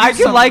 You're like, I use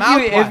could some like you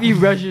mouthwash. if you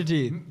brush your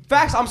teeth.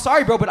 Facts. I'm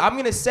sorry, bro, but I'm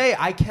gonna say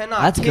I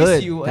cannot That's kiss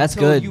good. you That's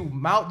until good. you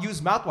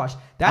use mouthwash.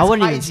 That's I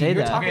wouldn't even hygiene. say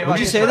You're that. talking Okay, about would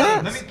you your say shit.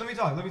 that?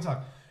 Let me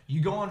talk.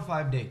 You go on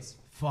 5 dates.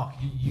 Fuck.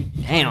 You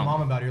tell Damn. your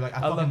mom about it. You're like,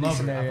 I love fucking these love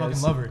her. I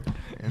scenarios. fucking love her.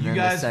 And You then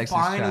the guys sex is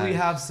finally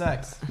trash. have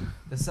sex.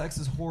 The sex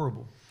is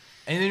horrible.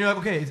 And then you're like,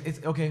 okay,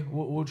 it's okay.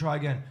 We'll try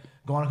again.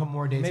 Go on a couple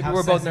more dates. Maybe have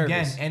we're sex both again,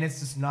 nervous. and it's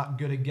just not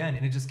good again,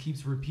 and it just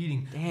keeps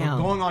repeating. Damn.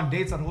 But going on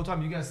dates that whole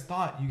time, you guys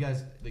thought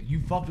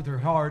you fucked with her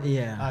hard.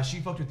 Yeah. She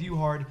fucked with you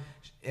hard,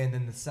 and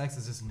then the sex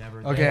is just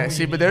never. Okay, there.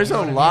 see, You but know there's what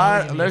a I mean?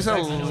 lot. You know, There's a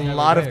sex is just never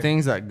lot of there.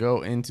 things that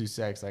go into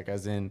sex, like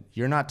as in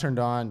you're not turned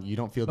on, you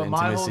don't feel the But my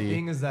whole intimacy.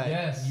 thing is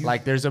that you,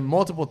 Like there's a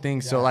multiple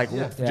things. So like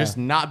Yeah. just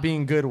not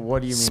being good.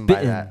 What do you mean by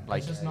Spitting. that?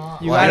 Like You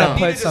Well, I gotta don't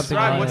need put to something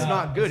describe on what's it.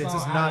 not good. It's It's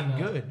just not not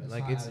adding good. up. It's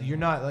Like not it's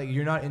adding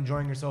you're not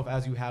enjoying yourself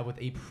as you have with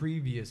a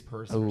previous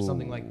person or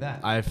something like that.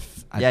 I Yeah,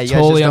 you guys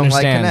totally just don't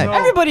like understand. connect. So,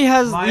 Everybody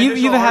has. my You've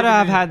initial had to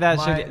have argument- had that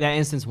my- shit, that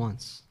instance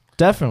once.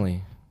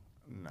 Definitely.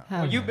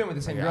 Well, you've been with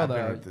the same Yeah, girl I've been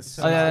though. with this-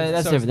 So- Oh, yeah,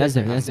 that's so different. That's it's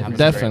different. That's I'm different.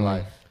 just a great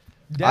Definitely.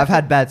 life. I've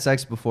had bad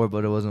sex before,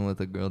 but it wasn't with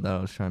a girl that I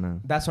was trying to.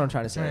 That's what I'm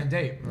trying to Trying say. to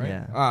date, right?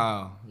 Yeah.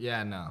 Oh,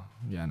 yeah, no.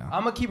 Yeah, no.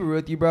 I'm gonna keep it real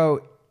with you, bro.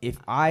 If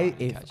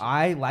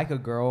I like a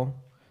girl,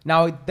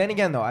 now then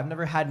again though, I've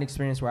never had an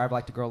experience where I've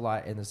liked a girl a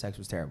lot and the sex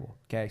was terrible.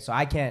 Okay, so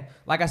I can't.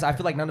 Like I said, I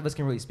feel like none of us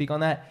can really speak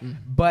on that.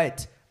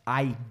 But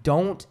I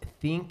don't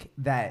think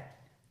that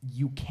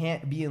you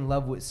can't be in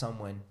love with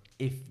someone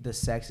if the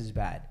sex is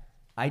bad.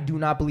 I do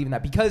not believe in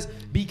that because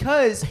bro,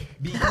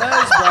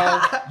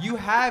 you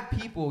have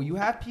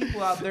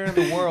people out there in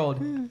the world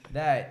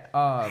that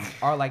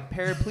are like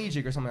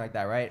paraplegic or something like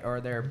that, right?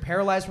 Or they're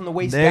paralyzed from the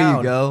waist There down.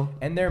 you go.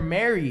 And they're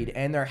married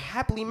and they're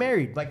happily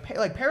married, like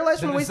paralyzed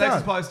from Then the the waist sex down.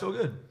 is probably still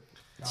good.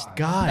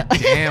 God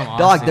damn, Dog,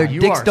 Austin, their you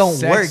dicks are don't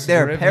sex work.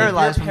 They're driven.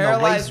 paralyzed You're from the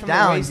paralyzed waist from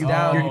down. the waist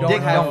down. Your You dick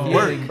don't have don't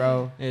feeling, work.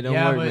 bro. It don't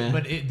Yeah, work,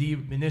 but man. the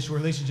initial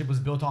relationship was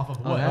built off of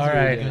what? that's All really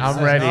right, good. I'm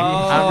That's ready. good.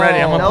 I'm ready.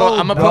 I'm No,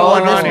 gonna put bro,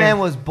 one this on man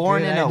you. was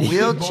born in a Good idea.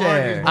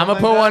 wheelchair. I'm gonna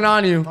put one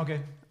on you. Okay,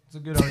 it's a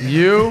good argument.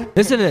 You.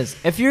 Listen to this.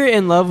 If you're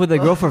in love with a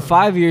girl for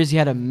 5 years, you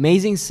had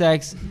amazing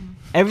sex,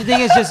 everything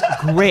is just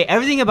great.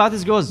 Everything about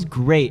this girl is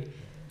great.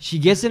 She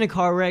gets in a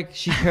car wreck.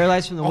 She's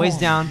paralyzed from the waist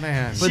down.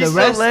 man. For She the still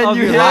rest letting of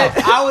you your hit?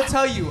 life. I would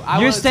tell you.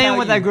 You're staying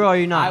with that girl, or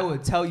you're not? I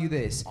would tell you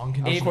this.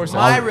 Unconditional. If Of course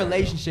my I'll-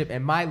 relationship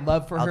and my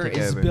love for I'll her take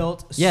care is of her.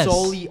 built Yes.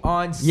 solely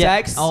on Yeah.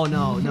 sex. Oh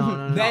no. Then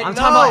I'm talking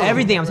about no.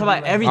 everything. I'm talking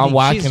about everything. I'm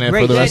whacking She's it for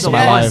great. the rest She's of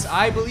my yes, life.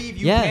 I believe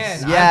you Yes.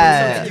 can. Yeah.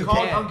 I believe You you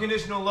call it can.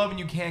 unconditional love, and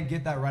you can't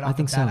get that right I off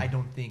think the bat. so. I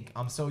don't think.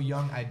 I'm so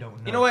young. I don't know.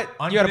 You know what?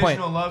 You got a point.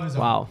 Unconditional love is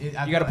Wow. I You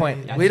feel got a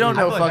point. like- We don't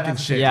I know feel like fucking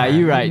that's- shit. Yeah,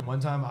 you're right. One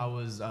time I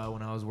was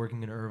when I was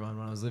working in Irvine,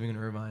 when I was living in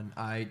Irvine,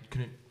 I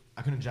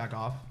couldn't jack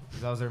off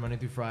because I was there Monday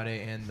through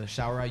Friday, and the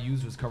shower I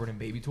used was covered in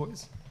baby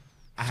toys.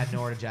 I had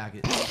nowhere to jack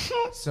it.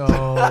 So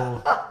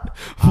I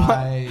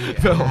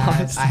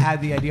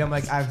had the idea. I'm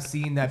like, I've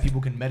seen that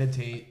people can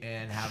meditate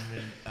and have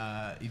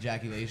an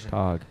ejaculation.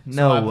 Dog.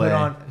 No way.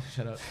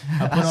 Shut up.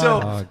 I put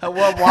on,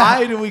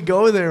 Why do we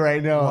go there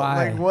right now?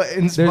 Why? Like, what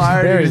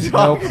inspired you to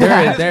talk?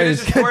 There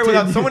is. story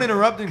without someone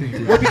interrupting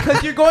me. Well,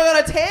 because you're going on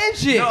a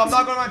tangent. No, I'm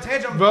not going on a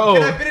tangent. Bro.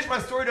 Can I finish my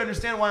story to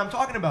understand why I'm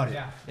talking about it?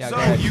 Yeah, So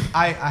go ahead.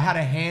 I had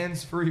a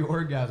hands-free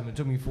orgasm. It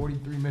took me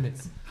 43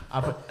 minutes.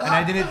 And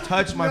I didn't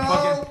touch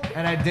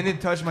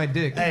my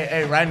dick.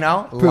 Hey, right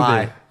now, Prove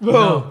lie. it.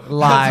 No,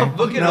 lie.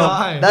 Look it No,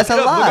 up. that's a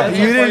lie.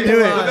 You didn't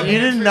do it. You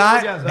did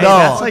not. No, Hey,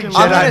 that's like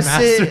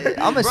Jedi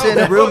I'm gonna sit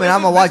in a room and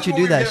I'm gonna watch you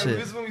do that shit.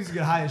 This is when we used to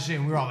get high as shit,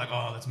 and we were all like,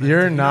 "Oh, let's."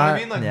 You're meditate. You know what not- I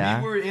mean, like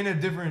Yeah. we were in a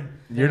different.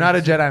 You're not a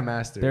Jedi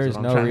master. There is is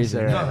what no I'm trying to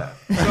reason.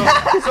 say.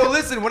 No. So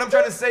listen, what I'm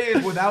trying to say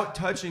is, without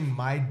touching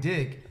my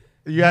dick,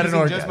 You had an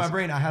using just orgasm. my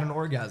brain, I had an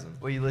orgasm.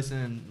 Were you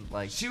listening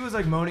like? She was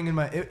like moaning in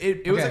my.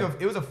 It was Okay. like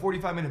it was a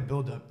 45-minute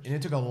buildup, and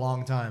it took a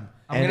long time.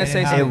 I'm And gonna it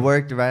say had- It something.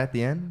 worked right at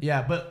the end.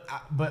 Yeah, but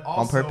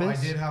also purpose?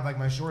 I did have like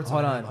my shorts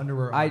Hold on, on. and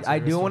underwear. I on, so I they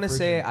were do still want to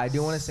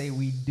say frigid.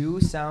 we do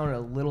sound a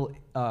little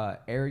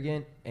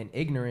arrogant and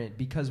ignorant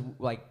because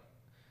like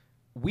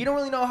we don't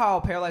really know how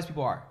paralyzed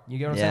people are. You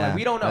get what I'm saying? Yeah, Like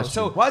we don't know. that's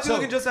So Why is he so-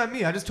 looking just at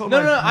me? I just told No,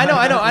 my- no, no. I know.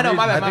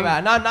 My I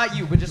bad. think- Not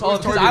you, but just It all was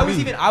because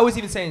targeted me. I was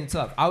even saying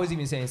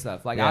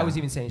stuff. Like Yeah. I was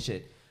even saying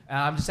shit. And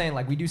I'm just saying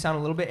like we do sound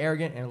a little bit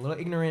arrogant and a little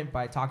ignorant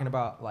by talking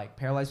about like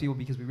paralyzed people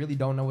because we really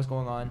don't know what's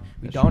going on.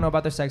 We don't know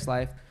about their sex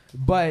life.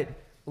 But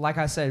like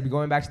I said,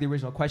 going back to the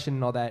original question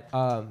and all that,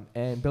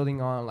 and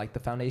building on like the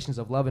foundations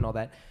of love and all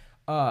that,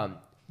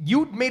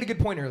 you made a good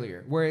point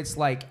earlier where it's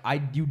like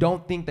you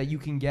don't think that you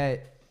can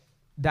get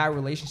that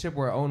relationship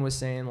where Owen was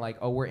saying like,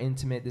 oh, we're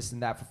intimate, this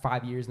and that for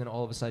 5 years, and then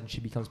all of a sudden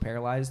she becomes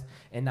paralyzed,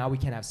 and now we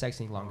can't have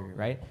sex any longer,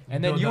 right?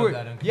 And then build you up were, that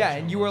unconditional yeah,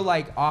 and you were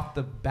like off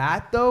the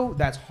bat though,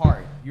 that's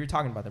hard. You were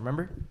talking about that,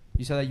 remember?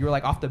 You said that you were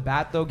like off the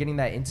bat though, getting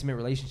that intimate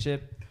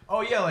relationship.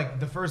 Oh yeah, like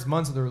the first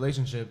months of the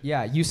relationship.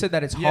 Yeah, you said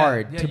that it's Yeah,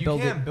 hard to you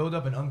build can't it. build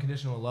up an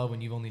unconditional love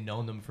when you've only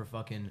known them for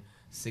fucking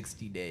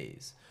 60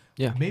 days.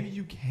 Yeah. Maybe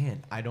you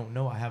can. I don't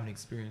know. I haven't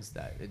experienced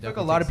that. It Like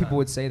a lot of people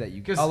would say that.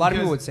 A lot of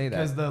people would say that.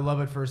 Because the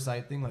love at first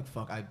sight thing, like,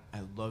 fuck, I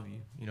love you.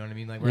 You know what I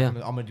mean? Like, Yeah. I'm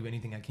going to do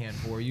anything I can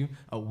for you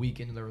a week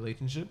into the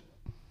relationship.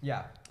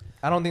 Yeah,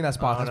 I don't think that's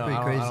possible.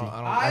 pretty crazy.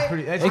 That's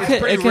pretty, it's It could-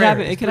 pretty it could rare.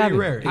 happen. It's It could pretty happen.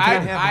 rare. It It can I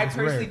happen. It's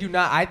personally rare. do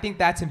not. I think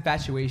that's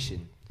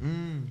infatuation.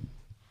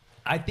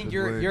 I think Good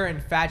you're word. you're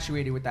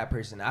infatuated with that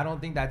person. I don't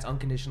think that's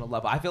unconditional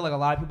love. I feel like a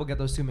lot of people get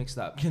those two mixed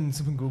up. Can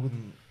someone Google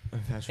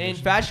infatuation?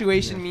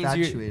 Infatuation means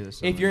Infatuated you're. with If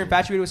someone, you're yeah.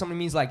 infatuated with someone, it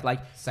means like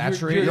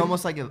Saturated? You're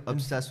almost like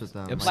obsessed with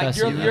them. Obsessed. like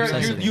Obsessive.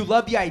 Obsessive. you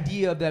love the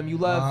idea of them. You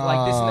love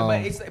like this and that.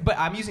 But Oh. it's but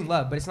I'm using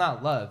love, but it's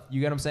not love.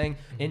 You get what I'm saying?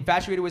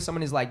 Infatuated with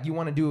someone is like you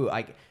want to do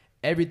like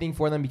everything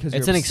for them because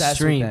It's you're an obsessed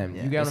extreme. with them.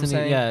 Yeah. You get what I'm It's an-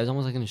 saying? Yeah, it's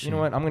almost like an extreme. You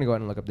know what? I'm gonna go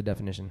ahead and look up the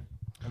definition.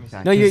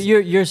 Okay. No,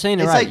 you're saying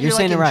it It's right. like You're you're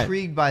saying like it right.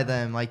 intrigued by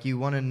them. Like you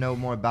want to know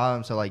more about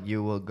them, so like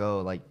you will go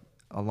like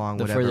along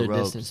The whatever further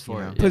ropes. distance you for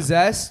know? it, yeah.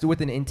 Possessed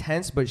with an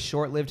intense but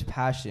short-lived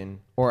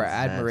passion or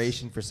Possessed.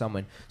 admiration for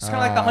someone. It's kind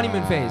of like the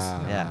honeymoon phase.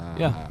 Yeah.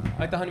 Yeah.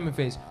 Like the honeymoon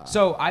phase.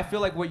 So I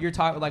feel like what you're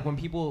talking, like when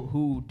people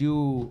who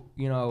do,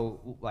 you know,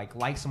 like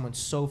someone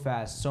so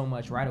fast, so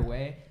much right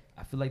away,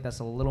 I feel like that's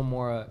a little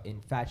more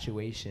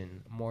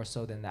infatuation, more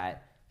so than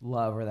that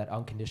love or that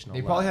unconditional.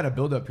 They love. probably had a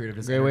build-up period of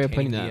just Great way of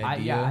entertaining putting the that.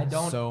 idea I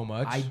don't so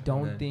much. I and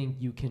don't then- think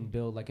you can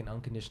build like an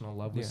unconditional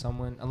love with Yeah.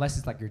 someone unless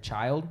it's like your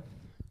child.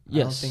 I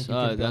don't Yes, think you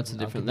can build that's a an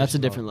different.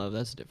 unconditional- love.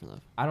 That's a different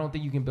love. I don't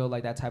think you can build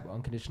like that type of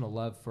unconditional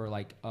love for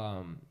like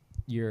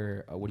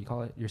your what do you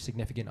call it? Your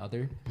significant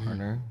other,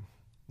 Partner.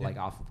 like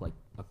off of like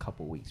a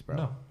couple weeks, bro.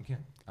 No, you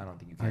can't. I don't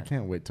think you can. I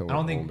can't wait till I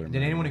don't we're think. older, Did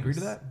man. anyone agree to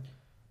that?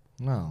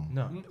 No.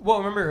 No. Well,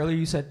 remember earlier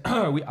you said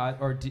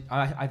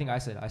I think I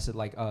said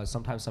like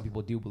sometimes some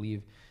people do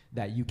believe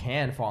that you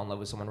can fall in love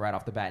with someone right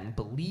off the bat and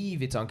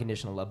believe it's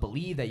unconditional love,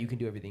 believe that you can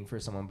do everything for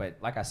someone. But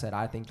like I said,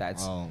 I think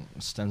that's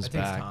Stems That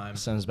takes back. time.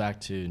 Stems back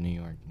to New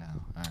York now.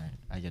 All right,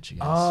 I get you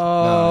guys.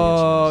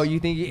 oh, No, you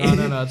think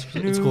no, it's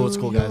cool. It's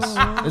cool, guys.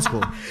 It's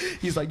cool.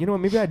 He's like, you know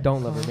what? Maybe I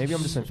don't love her. Maybe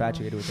I'm just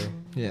infatuated with her.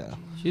 Yeah,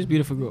 She's a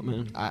beautiful girl,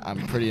 man.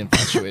 I'm pretty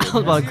infatuated. I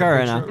was about to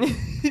cry right now.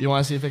 You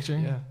want to see a picture?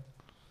 Yeah.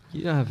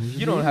 You don't have.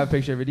 You don't have a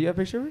picture of it. Do you have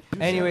a picture of it?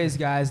 Anyways,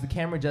 guys, the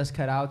camera just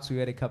cut out, so we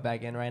had to cut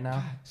back in right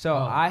now. So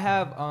I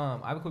have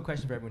a quick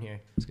question for everyone here.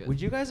 good. Would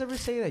you guys ever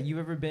say that you've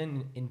ever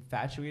been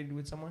infatuated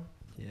with someone?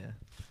 Yeah.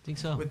 think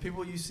so. With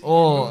people you see.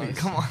 Oh, in movies.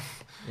 come on.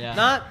 Yeah.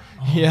 Not.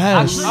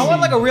 Yes. I want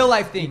like a real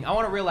life thing. I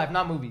want a real life,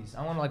 not movies.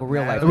 I want like a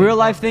real life. A real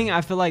life thing,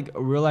 I feel like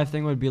a real life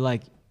thing would be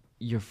like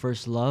your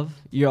first love.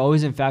 You're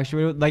always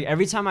infatuated. Like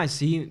every time I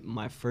see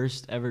my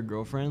first ever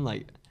girlfriend,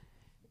 like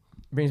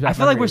Brings back I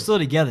feel like we're memories. still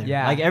together.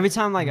 Yeah. Like every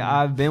time like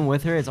I've been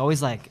with her, it's always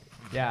like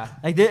Yeah.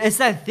 it's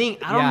that thing.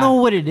 I don't Yeah. know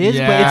what it is,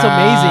 but it's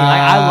amazing.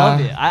 Like I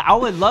love it. I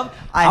would love.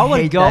 I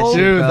would hate go. that shit,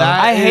 Dude, bro.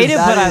 that I hate it,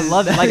 that but I is-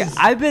 love it. that Like is-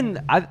 I don't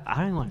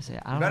even want to say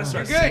it. I don't know.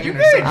 You're You're good. good. You're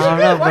You're good. good. I don't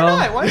know, Why bro.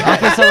 not? Why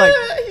not?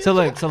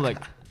 Okay, so look.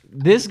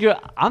 this girl,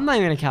 I'm not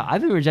even gonna count.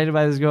 I've been rejected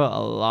by this girl a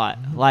lot.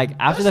 Like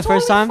after the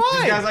first time.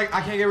 This guy's like,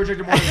 I can't get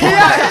rejected more than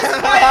once.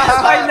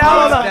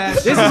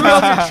 This is real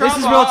talk. This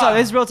is real talk.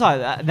 This is real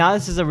talk. Now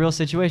this is a real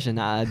situation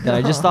that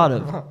I just thought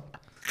of.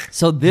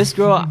 So this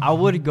girl, I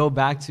would go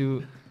back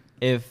to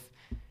if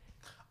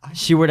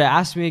she were to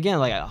ask me again,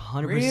 like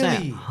 100%,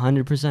 Really?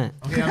 100%.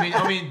 Okay,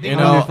 I mean, You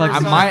know, I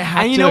might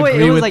have to agree with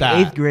that. It was like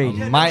 8th grade.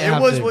 Might It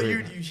have was to what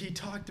agree. he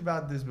talked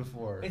about this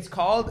before. It's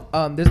called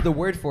there's the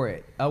word for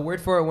it. A word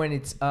for it when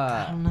it's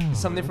don't know.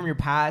 something from your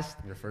past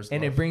Your first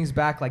and love. it brings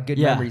back like good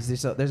Yeah. memories.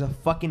 There's a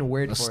fucking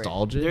word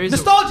Nostalgia. for it.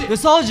 Nostalgic.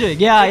 Nostalgic.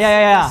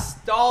 Yeah.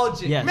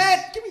 Nostalgic. Yes. Man,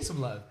 give me some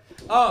love.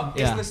 It's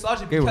Yeah.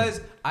 nostalgic Good one.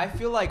 because I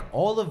feel like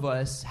all of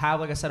us have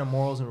like a set of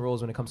morals and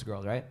rules when it comes to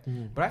girls, right?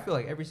 But I feel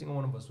like every single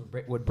one of us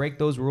would break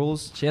those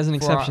rules. She has an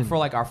for our- exception. for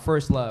like our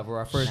first love or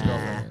our first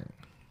girlfriend.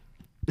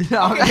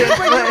 No,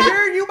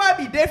 You might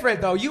be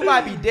different though. You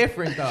might be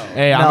different though.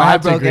 Hey, I No, might I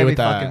have to broke agree every with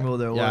that. fucking rule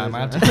there Yeah, I was,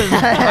 might have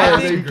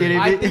man. to. Are you kidding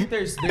I me? think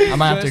there's I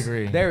might have to just-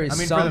 agree. There is I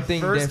mean, something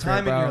for the first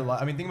different, time in bro. your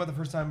life, I mean, think about the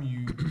first time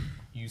you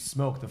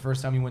smoked, the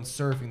first time you went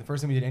surfing, the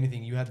first time you did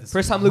anything, you had this.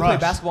 First time Luke played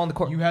rush. basketball on the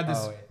court. You had this.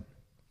 Oh, wait.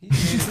 He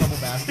made a couple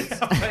baskets.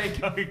 The Hey,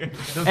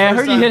 I first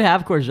heard you time- hit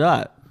half court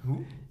shot.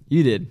 Who?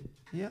 You did.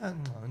 Yeah, no,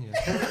 yeah.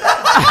 I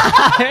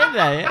heard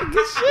that. Yeah,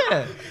 good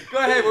shit. Go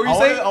ahead. What were I you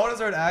wanna- saying? I want to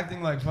start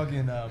acting like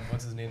fucking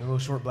what's his name, the little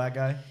short black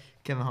guy.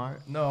 Kevin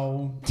Hart.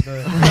 No.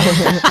 The,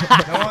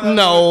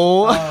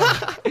 No.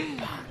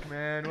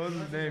 man, what was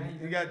his name?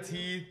 He got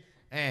teeth.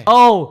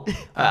 Oh,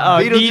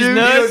 Beetlejuice. these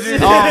nuts.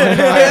 Beetlejuice.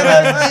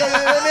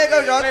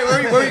 Hey,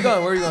 where are you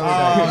going? Where are you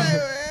going?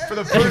 For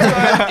the first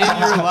time in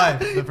your life,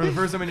 for the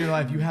first time in your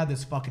life, you had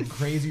this fucking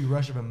crazy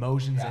rush of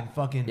emotions and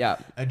fucking Yeah.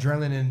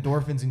 adrenaline and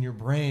endorphins in your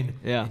brain.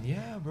 Yeah. And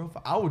yeah, bro.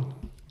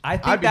 I'd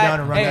I'd be down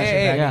to run that shit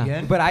back yeah.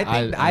 again. But I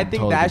think I'd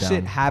think totally that be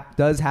shit down.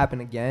 does happen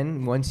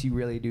again once you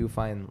really do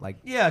find like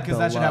Yeah, 'cause the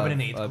that should happen in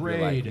love 8th of your life,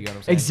 grade. you get what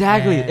I'm saying?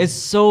 Exactly. And- It's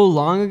so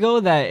long ago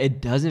that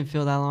it doesn't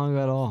feel that long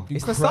ago at all.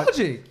 It's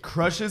nostalgic.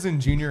 Crushes in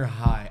junior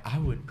high. I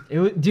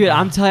would. Dude,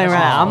 I'm telling you right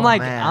now. I'm Oh,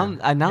 like, man.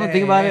 I now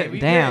think about it. we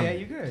Damn. Good, yeah,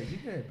 you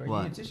good, bro. What?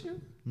 You need a tissue?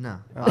 No.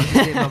 I was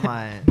thinking about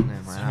my. Never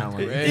mind. I don't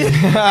want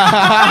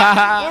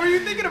What were you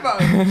thinking about?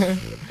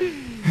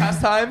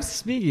 Past times?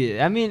 Speaking,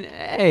 I mean,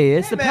 hey,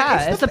 it's Hey, the man,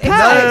 past. it's It's the the- No,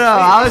 past.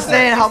 I was It's the-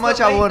 saying how it's much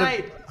the I late would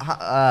night. have.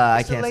 I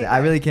It's the can't late say. night. I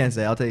really can't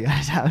say. I'll tell you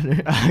guys after.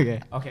 Okay.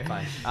 Okay,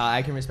 fine.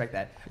 I can respect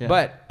that. Yeah.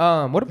 But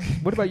what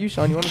about you,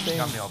 Sean? You want to say?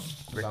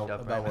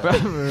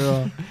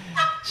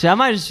 Shit, I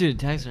might just shoot a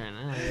text right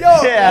now.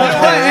 Yo,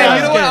 Yeah.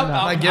 you know what?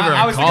 I give her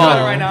I a was thinking about it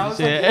call. right now. I was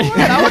Shit. like,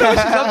 what? I wonder what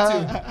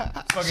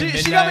she's up to.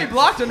 She got me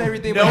blocked on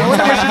everything. No but I one's,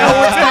 wonder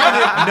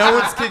what no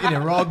one's kicking it. No one's kicking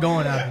it. We're all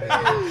going after it.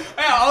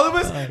 Hey, all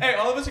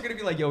of us are gonna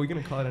be like, yo, we're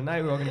gonna call it a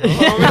night. We're all gonna go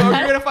home.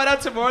 We're gonna find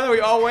out tomorrow that we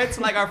all went to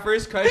like our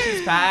first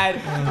crushes pad.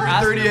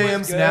 3:30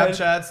 a.m.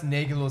 Snapchats,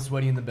 naked, a little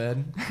sweaty in the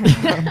bed.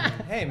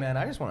 Hey man,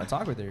 I just want to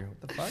talk with her.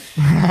 What the fuck?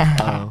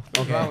 Oh.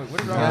 Okay.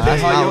 What is wrong Yeah, with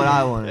that's you? not what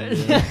I wanted.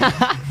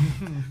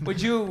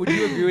 Would you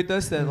agree with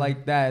us that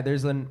like that?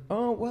 There's an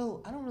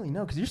well, I don't really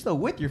know because you're still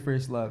with your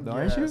first love, though,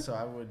 aren't you? So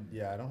I would.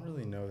 Yeah, I don't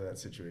really know that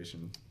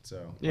situation.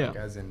 So Yeah. like,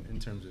 as in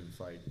terms of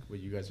like what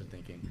you guys are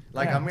thinking.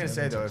 Like Yeah. I'm gonna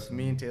say though, if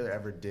me and Taylor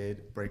ever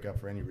did break up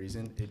for any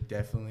reason, it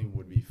definitely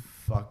would be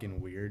fucking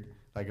weird.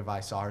 Like if I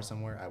saw her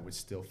somewhere, I would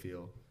still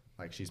feel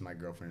like she's my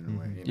girlfriend in a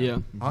way. You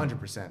know?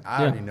 100%.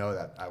 I already know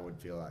that I would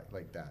feel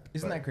like that.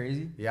 Isn't But- that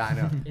crazy? Yeah, I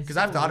know. Because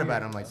I've thought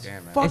about it. I'm like,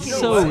 damn, man. Fucking It's You know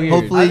so what? weird.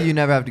 Hopefully, you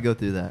never have to go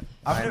through that.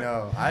 I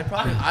know. I'd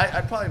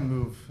probably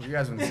move. You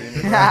guys wouldn't see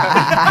me. But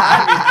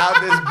I'd be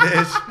out this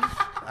bitch.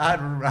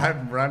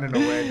 I'm running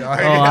away, dog.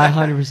 Oh, I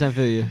 100%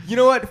 feel you. You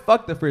know what?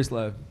 Fuck the first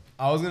love.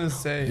 I was gonna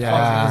say. Yeah.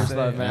 I was First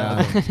gonna love, say,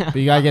 man. Yeah. But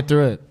you gotta get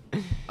through it.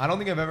 I don't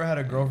think I've ever had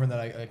a girlfriend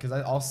that because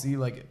I'll see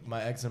like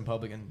my ex in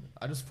public and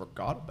I just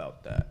forgot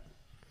about that.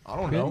 I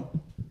don't know.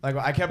 Like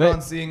I kept But-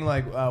 on seeing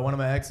like one of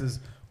my exes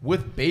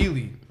with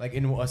Bailey like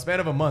in a span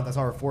of a month. I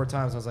saw her 4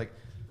 times. I was like,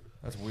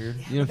 that's weird.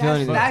 You don't feel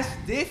anything. That's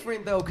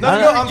different though. No,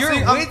 no, I'm you're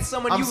seeing- with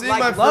someone I'm you seeing like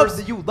my love first-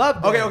 that you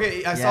love. Okay, them.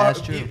 okay. I Yeah, saw that's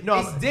her. true. No,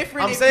 It's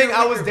different I'm if saying you're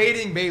I with was your-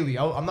 dating Bailey.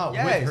 I'm not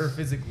Yes. with her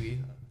physically.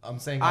 I'm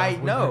saying I was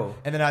with know. her.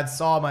 And then I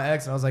saw my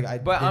ex and I was like,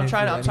 But I'm didn't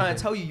trying feel to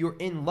anything. tell you, you're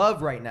in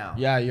love right now.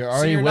 Yeah, you're So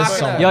already you're with not gonna-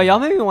 someone. Yo, y'all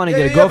make me want to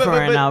get a girlfriend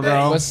right now,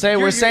 bro. Let's say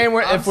You're- we're saying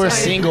we're I'm if we're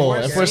saying single.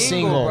 If we're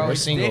single, bro, we're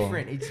it's single.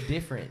 different. It's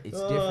different. It's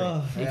different.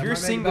 yeah, If my you're man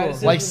single,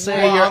 got Like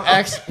say Well, your I'm-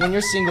 ex when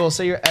you're single,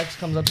 say your ex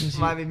comes up to you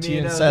Might be and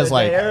mean says the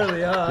like, other day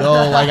early, huh?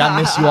 "Yo, like I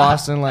miss you,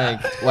 Austin.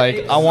 Like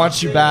I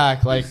want you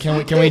back. Like can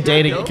we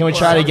date again? Can we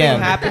try it something again?"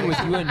 happened with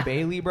you and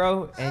Bailey,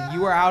 bro, and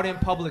you were out in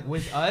public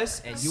with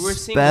us, and you were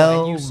single,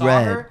 Spell and you saw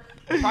red. her.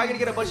 You're probably gonna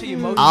get a bunch of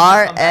emotions.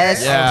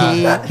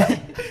 RST.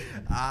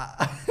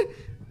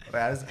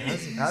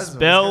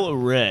 Spell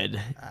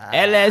red.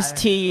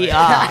 LSTR. Wait,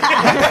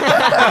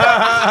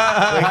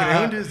 can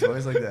anyone do his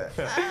voice like that?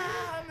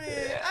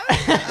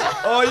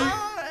 Oh,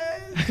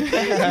 You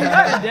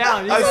got it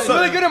down. You I It got was saw-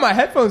 really good in my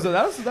headphones though.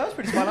 That was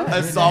pretty spot on.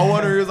 I saw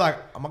one where he was like,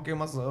 I'm gonna kill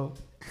myself.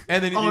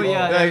 And then Oh, he,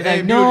 yeah, like, like, hey,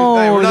 dude, no,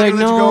 hey, we're not like,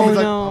 gonna let you go. He's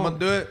like, no. I'm gonna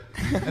do it.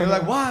 And they're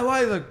like,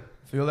 why? He's like,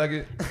 Feel like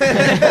it?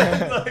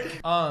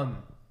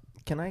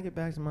 Can I get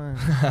back to my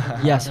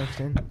Yes.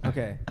 question?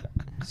 Okay.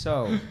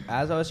 So,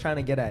 as I was trying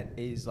to get at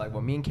is like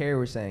what me and Carrie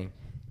were saying.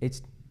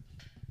 It's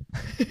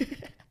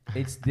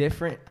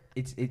different.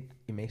 It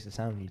makes a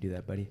sound when you do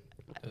that, buddy.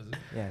 Does it?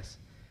 Yes.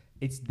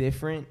 It's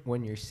different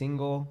when you're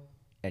single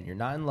and you're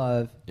not in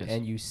love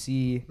and you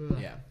see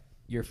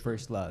your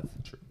first love.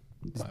 True.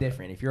 It's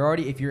different. If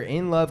you're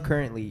in love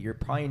currently, you're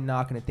probably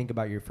not gonna think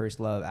about your first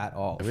love at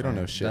all. We don't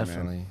know shit,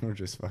 Definitely. man. We're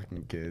just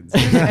fucking kids.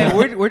 Hey,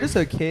 we're just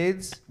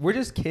kids. We're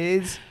just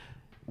kids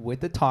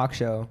with a talk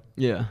show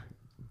Yeah.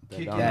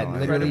 that know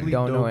literally anything.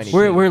 don't know anything.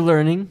 We're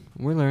learning.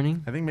 We're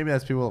learning. I think maybe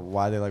that's people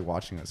why they like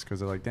watching us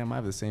because they're like, damn, I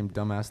have the same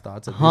dumbass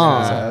thoughts that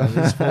Huh.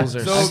 These fools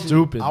are So,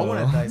 stupid. I want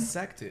though. to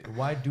dissect it.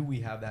 Why do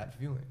we have that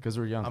feeling? because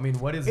we're young. I mean,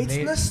 what is It's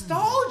made?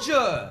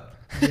 nostalgia.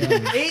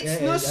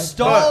 It's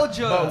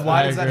nostalgia. But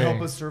why I does that agree.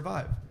 help us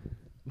survive?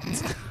 do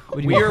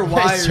you We are mean?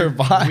 wired.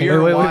 Survive? We are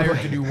Wait, wait, wired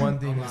wait. to do one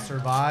thing: is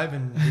survive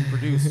and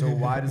reproduce. So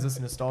why does this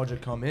nostalgia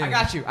come in? I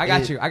got you.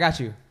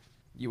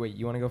 You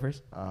want to go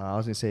first? I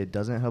was gonna say it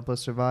doesn't help us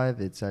survive.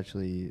 It's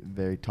actually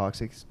very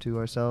toxic to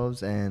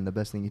ourselves, and the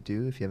best thing you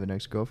do if you have an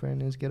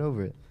ex-girlfriend is get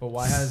over it. But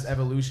why has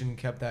evolution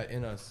kept that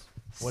in us?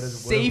 What have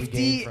we gained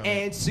Safety from it?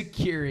 and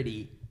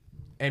security.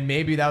 And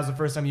maybe that was the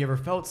first time you ever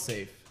felt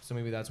safe. So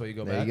maybe that's why you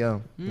go There back. you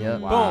go. Yeah.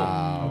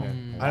 wow. Okay.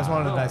 I just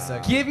wanted to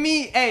dissect. Give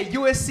me, hey,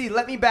 USC,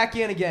 let me back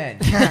in again.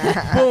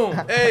 Boom.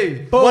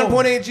 Hey, Boom.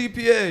 1.8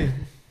 GPA.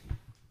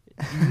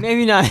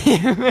 Maybe not.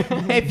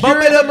 If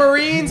you're in the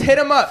Marines, hit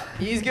him up.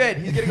 He's good.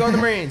 He's gonna go in the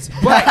Marines.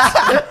 But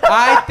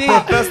I think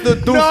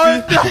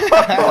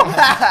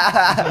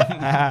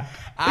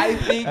I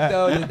think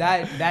though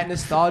that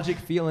nostalgic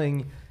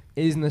feeling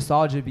is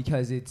nostalgia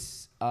because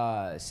it's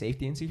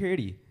safety and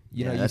security.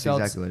 You know, that's you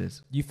felt exactly what it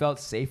is. you felt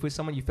safe with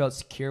someone, you felt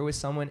secure with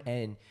someone,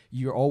 and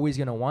you're always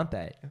gonna want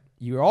that.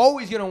 You're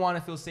always gonna want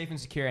to feel safe and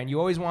secure, and you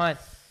always want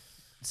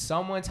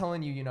someone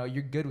telling you, you know,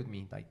 you're good with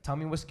me. Like, tell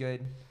me what's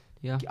good.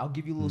 Yeah. I'll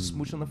give you a little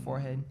smooch on the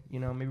forehead. You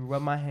know, maybe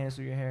rub my hands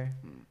through your hair.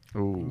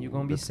 Ooh, And you're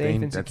gonna be that's safe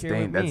and secure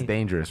with That's me.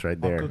 dangerous right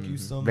I'll there. cook you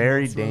some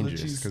Very mozzarella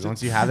dangerous cheese because sticks.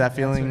 once you have that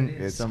feeling,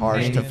 it's Some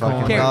harsh to main fucking.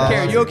 corn.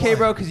 Karen, dog. you okay,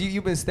 bro? Because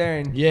you've been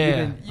staring.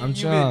 Yeah, I'm you've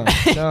chilling. been,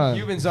 chilling.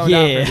 you've been zoned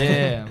out. For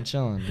Yeah, I'm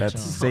chilling. That's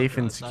chilling. safe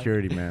and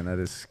security, man. That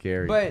is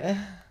scary. But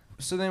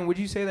so then, would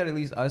you say that at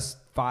least us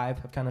five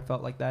have kind of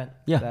felt like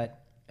that? Yeah. That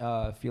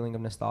feeling of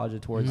nostalgia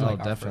towards Oh,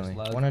 like definitely,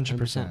 our first love.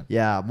 100%.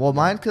 Yeah, well,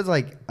 mine because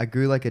like I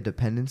grew like a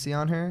dependency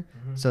on her,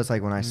 so it's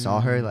like when I saw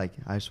her, like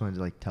I just wanted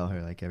to like tell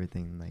her like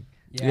everything like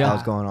that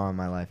was going on in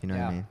my life. You know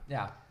what I mean?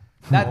 Yeah.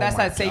 That's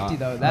that safety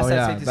though. That's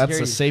that safety That's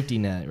security. a safety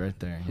net right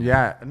there.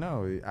 yeah,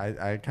 no,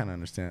 I kind of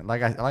understand.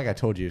 Like I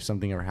told you, if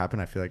something ever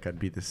happened, I feel like I'd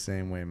be the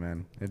same way,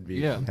 man. It'd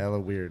be hella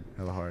weird,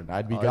 hella hard.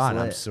 I'd be Oh, it's gone.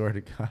 I lit. swear to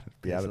God,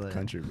 I'd be It's out of the lit.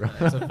 country, bro.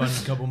 It's a fun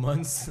couple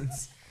months.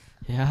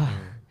 Yeah.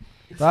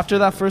 But after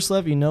that first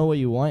love, you know what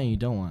you want and you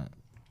don't want.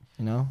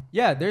 You know?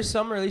 Yeah, there's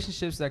some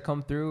relationships that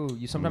come through.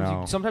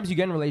 Sometimes you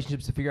get in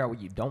relationships to figure out what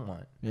you don't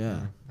want.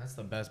 Yeah. That's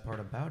the best part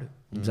about it.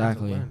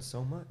 Exactly. You learn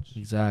so much.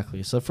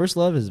 Exactly. So first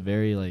love is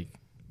very like,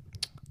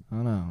 I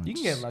don't know. You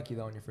can get lucky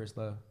though on your first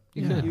love.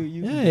 Yeah. You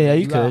Yeah,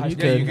 could. you got could. high You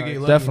school- could. Yeah, you could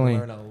get lucky Definitely.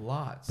 and learn a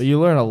lot. But you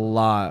learn a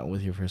lot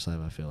with your first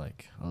love, I feel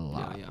like. A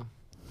lot. Yeah.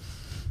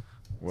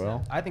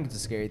 Well, I think it's a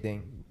scary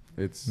thing.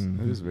 it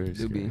is very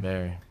Do be. scary.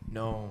 Very.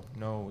 No,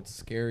 it's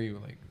scary.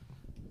 Like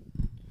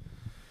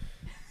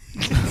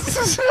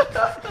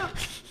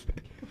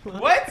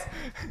What?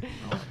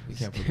 you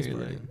can't put this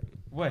word in.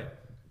 What?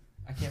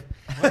 I can't.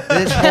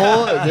 This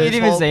whole didn't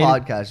even say it.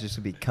 podcast just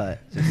to be cut.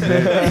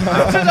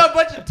 There's a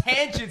bunch of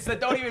tangents that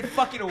don't even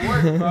fucking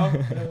work,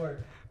 bro.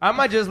 I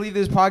might just leave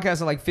this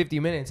podcast at like 50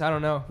 minutes. I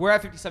don't know. We're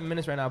at 57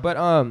 minutes right now, but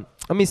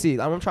let me see.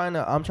 I'm trying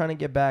to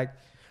get back.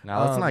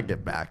 Now let's not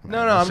get back. Man.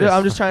 No, Let's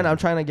I'm just trying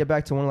to get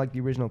back to one of like the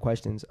original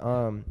questions.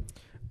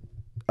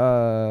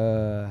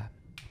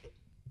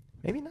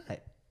 Maybe not.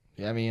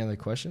 You have any other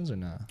questions or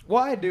not?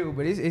 Well, I do,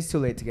 but it's too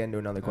late to get into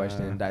another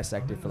question and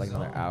dissect it for like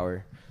another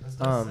hour.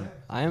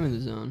 I am in the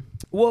zone.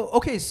 Well,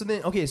 okay, so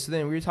then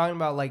we were talking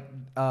about like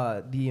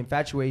the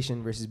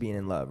infatuation versus being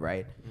in love,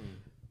 right?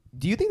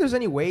 Do you think there's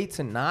any way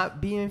to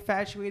not be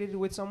infatuated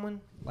with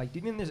someone? Like, do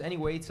you think there's any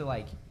way to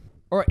like,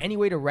 or any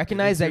way to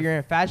recognize that you're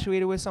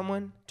infatuated with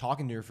someone?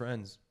 Talking to your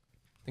friends.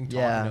 I think talking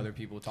Yeah. to other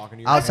people, talking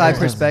to your Outside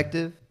parents.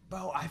 perspective.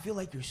 Bro, I feel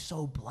like you're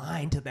so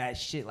blind to that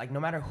shit. Like, no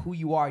matter who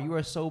you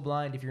are so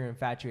blind if you're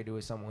infatuated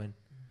with someone.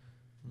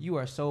 You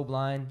are so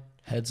blind.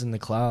 Heads in the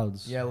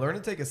clouds. Yeah, learn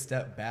to take a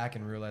step back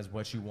and realize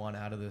what you want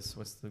out of this.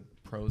 What's the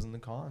pros and the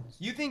cons?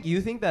 You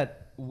think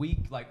that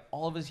we, like,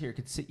 all of us here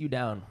could sit you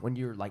down when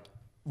you're like,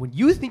 when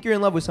you think you're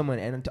in love with someone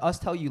and to us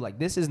tell you like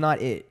this is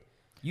not it.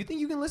 You think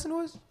you can listen to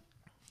us?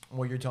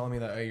 Well, you're telling me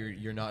that hey,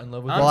 you're not in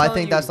love with I'm them? Well, I telling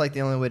think you- that's like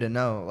the only way to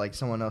know, like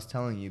someone else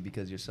telling you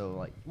because you're so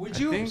like. Would I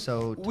you think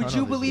so would tunnel you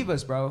vision. believe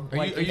us, bro? Are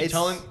Like, you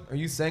telling? Are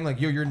you saying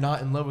like you're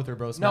not in love with her,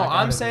 bro? no, Smack out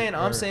I'm of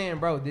it, saying, or-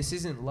 bro, this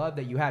isn't love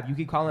that you have. You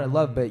keep calling it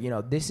love, but you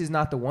know, this is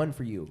not the one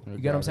for you. You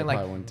get what I'm saying? Like,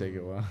 wouldn't take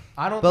it well.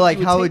 I don't. But think like,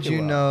 you how take would it you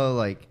well. know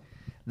like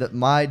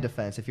my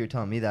defense, if you're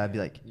telling me that, I'd be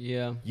like,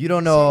 Yeah. you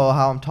don't know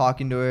how I'm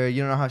talking to her.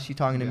 You don't know how she's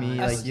talking to me.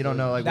 Like, you don't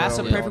know, like, that's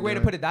what a we're perfect all way to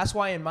doing. put it. That's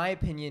why, in my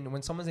opinion,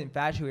 when someone's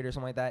infatuated or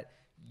something like that,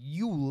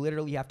 you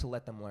literally have to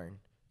let them learn.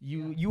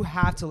 You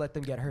have to let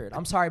them get hurt.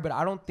 I'm sorry, but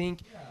I don't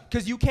think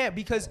because you can't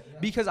because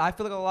I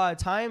feel like a lot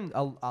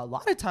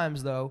of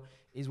times though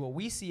is what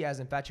we see as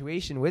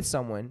infatuation with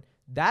someone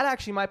that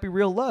actually might be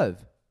real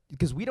love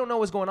because we don't know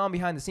what's going on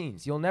behind the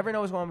scenes. You'll never know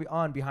what's going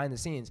on behind the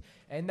scenes,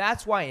 and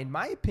that's why, in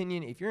my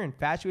opinion, if you're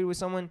infatuated with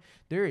someone,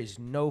 there is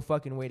no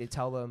fucking way to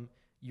tell them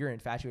you're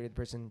infatuated with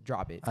the person.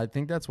 Drop it. I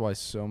think that's why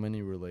so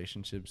many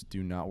relationships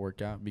do not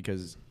work out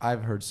because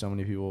I've heard so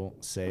many people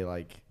say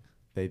like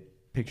they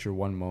picture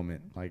one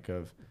moment like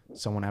of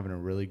someone having a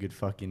really good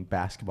fucking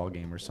basketball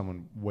game or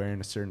someone wearing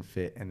a certain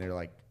fit and they're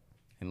like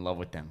in love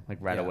with them like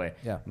right away.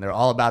 Yeah. And they're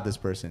all about this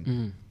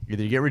person.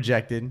 Either you get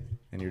rejected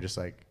and you're just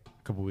like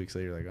a couple weeks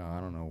later you're like, oh, I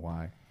don't know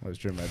why I was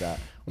driven by that.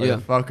 Or the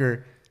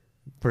fucker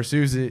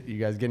pursues it. You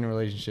guys get in a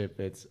relationship.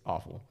 It's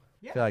awful.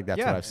 I feel like that's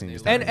what I've seen.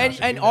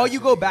 And all you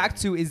go back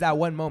to is that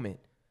one moment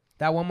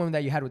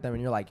that you had with them,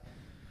 and you're like,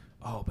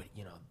 oh, but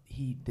you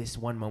know, this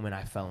one moment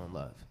I fell in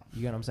love.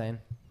 You get what I'm saying?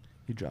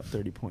 He dropped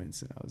 30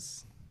 points and I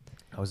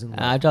was in love.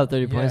 I dropped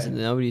 30 points and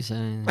nobody's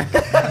saying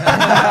anything. Nah,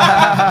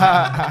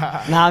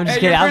 I'm just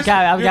kidding. I'm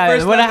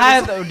kidding.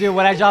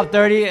 When I dropped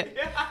 30, I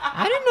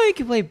didn't know you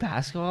could play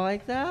basketball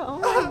like that. Oh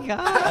my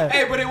god.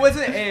 Hey, but it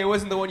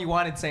wasn't the one you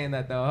wanted saying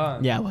that though, huh?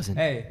 Yeah, it wasn't.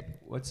 Hey,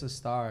 what's a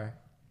star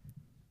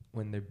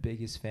when their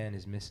biggest fan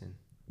is missing?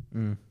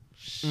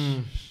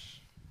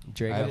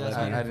 Drake. Maybe that's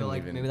why I I didn't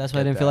didn't maybe that's why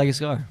I didn't feel like a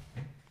scar.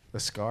 The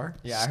scar?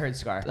 Yeah, I heard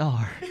Scar.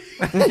 Oh.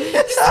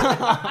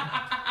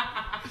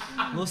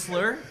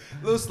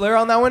 Little slur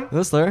on that one.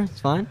 Little slur. It's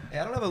fine. Hey,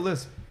 I don't have a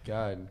lisp.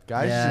 God.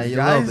 Guys, Yeah, just, you a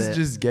little guys bit.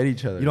 just get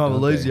each other. You don't have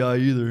a don't they? lazy eye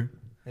either.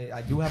 Hey,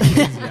 I do have a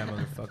lazy eye,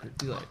 motherfucker.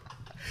 Be like,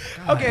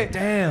 Okay.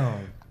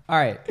 damn. All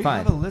right, I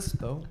fine. have a lisp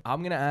though.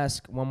 I'm gonna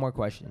ask one more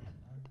question.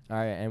 All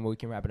right, and we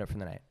can wrap it up for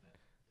the night.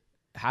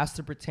 Has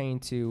to pertain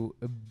to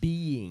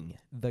being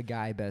the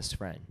guy best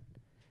friend.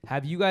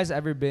 Have you guys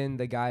ever been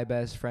the guy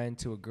best friend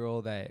to a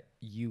girl that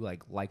you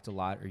liked a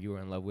lot or you were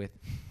in love with?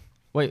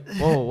 Wait.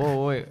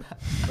 Wait.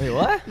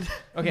 What?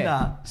 Okay.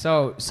 Nah.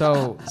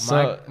 So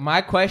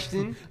my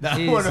question That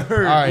is one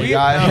hurt. All right, we,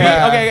 guys. we-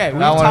 Yeah, okay.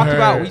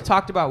 that We've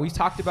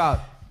talked about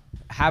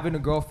having a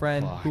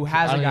girlfriend who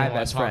has a guy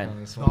best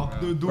friend,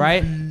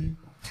 right?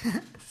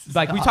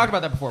 Like we talked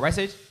about that before, right,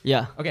 Sage?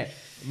 Yeah. Okay.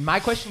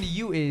 My question to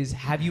you is: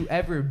 have you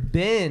ever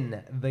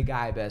been the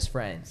guy best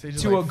friend Sage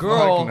is to like, a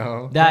girl fuck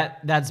no.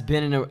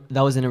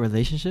 That was in a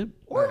relationship?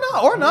 or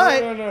not or not?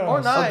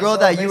 A girl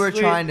that you were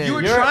trying to. You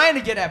were trying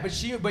to get at,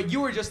 but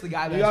you were just the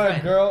guy best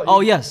friend. girl.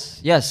 Oh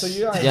yes. So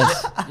you are-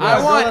 Yes.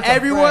 I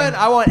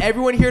want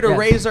everyone here to Yes.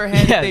 raise their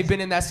hand if Yes. they've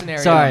been in that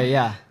scenario. Sorry.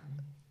 Yeah.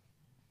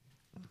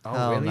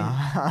 Oh, really?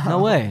 no. No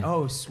way.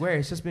 Oh, swear,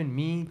 it's just been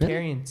me,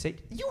 Carrie, and Sage.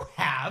 You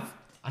have.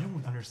 I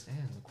don't understand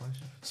the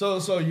question.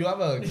 So you have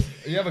a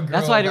girl.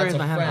 That's why I didn't that's raise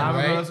my a hand. friend, I have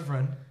a girl right? that's a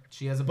friend.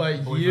 She has a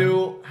But boyfriend.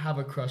 you have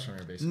a crush on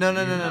her, basically. No.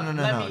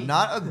 Let me-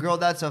 Not a girl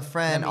that's a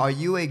friend. Let me- Are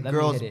you a let me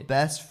girl's hit it.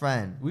 best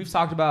friend? We've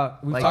talked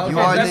about. Like, talked you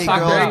about- are let's the talk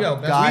girl's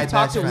about- guy we've best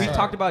talked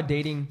friend. about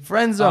dating.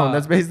 Friend zone.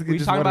 That's basically we've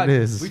just talked what about, it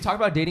is. We talked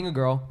about dating a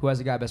girl who has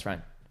a guy best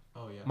friend.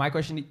 Oh yeah. My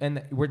question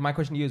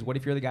to you is: what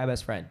if you're the guy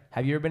best friend?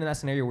 Have you ever been in that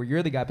scenario where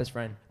you're the guy best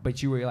friend,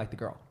 but you really like the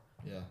girl,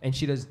 Yeah. and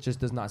she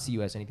does not see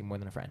you as anything more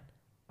than a friend?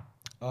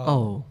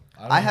 Oh.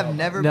 I have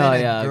never No,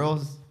 been yeah. a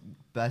girl's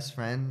best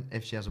friend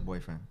if she has a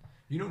boyfriend.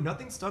 You know,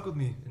 nothing stuck with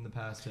me in the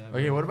past.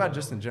 Okay, what about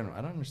just in general?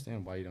 I don't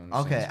understand why you don't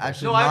understand. Okay, this question.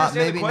 actually, No, I not,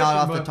 understand maybe the question,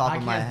 not off the but top I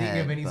of my can't think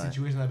head. of any but-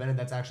 situation I've been in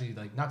that's actually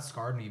not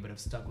scarred me, but have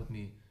stuck with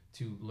me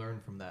to learn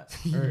from that.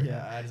 Or, does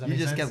that You make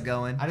just sense? kept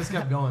going. I just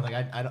kept going. Like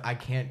I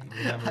can't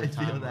remember I the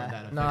time feel where that. that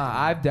affected Nah, me.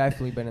 I've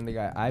definitely been in the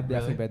guy. I've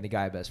definitely Really? been the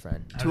guy best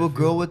friend. To a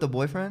girl with a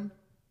boyfriend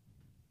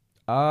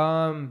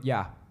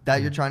Yeah,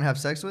 that you're trying to have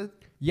sex with?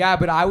 yeah,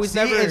 but I was See,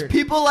 never. it's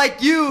people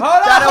like you on,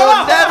 that hold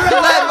will on, never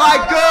let my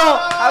girl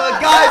have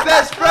a guy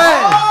best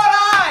friend.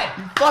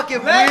 You fucking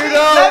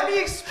weirdo. Let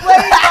me explain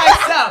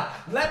myself.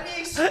 Let me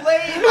explain.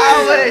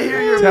 I want to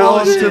hear your Tell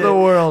 'em bullshit. to the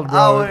world, bro.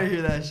 I want to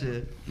hear that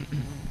shit.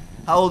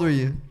 How old were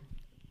you?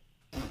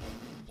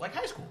 like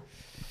high school.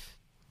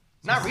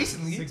 Not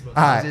recently. 6 months.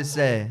 All right. Just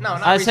say. No,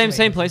 not recently.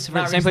 Same place.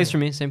 Not Same place recently. for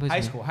me. Same place.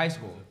 High for me.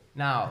 school.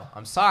 Now,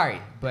 I'm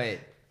sorry, but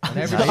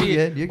whenever No, she,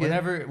 you're good, you're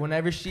good.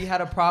 whenever she had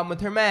a problem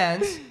with her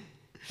man's,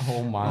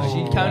 Oh my.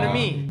 she'd come to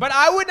me. But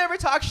I would never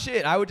talk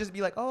shit. I would just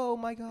be like, "Oh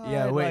my god."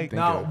 Yeah, wait. Like,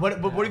 No,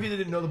 but what if you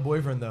didn't know the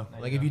boyfriend though?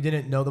 Like if you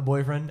didn't know the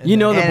boyfriend. and You then-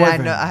 know the And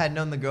boyfriend. I had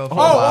known the girl for a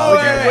Oh, while.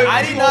 wait.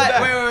 I did Hold not.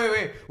 back.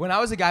 Wait. When I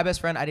was a guy best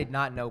friend, I did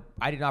not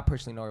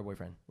personally know her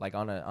boyfriend, like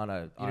on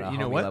a You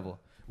know homie what? level.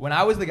 When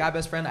I was the guy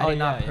best friend, I Oh, did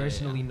not yeah, yeah,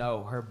 personally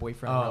know her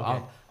boyfriend Oh,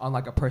 okay. on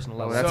like a personal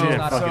level. that's He was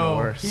even not fucking a,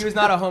 worse. He was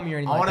not a homie or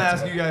anything. I want to like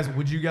ask that. you guys: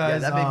 would you Yeah,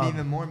 guys? that made me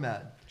even more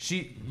mad.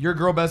 Your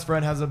girl best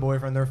friend has a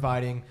boyfriend. They're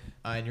fighting,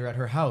 and you're at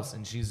her house,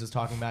 and she's just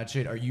talking mad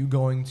shit. Are you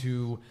going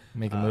to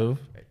Make a move?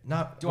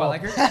 Not. Do I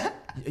like her?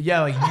 Yeah,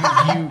 like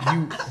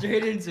you.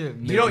 Straight into it.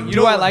 You don't. You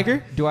Do don't I like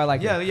her? Do I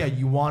like her? Yeah.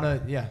 You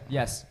wanna. Yeah.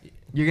 Yes.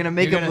 You're gonna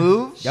make You're a gonna-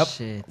 move? Yep.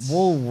 Shit.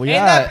 Whoa, In that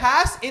yeah.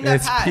 pass,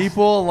 It's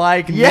people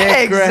like Yeah,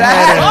 Nick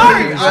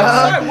exactly. I'm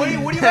sorry.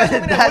 What do you guys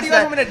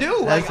want me to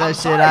do? That's I'm that shit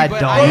sorry, I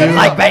but don't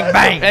like. Bang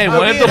bang. Hey,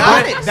 what if being the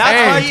honest. boy? That's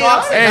my Hey,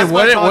 toxic- hey, that's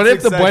what my if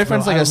toxic the sex,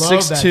 boyfriend's bro. like a I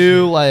love that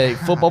 6'2" like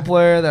football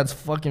player that's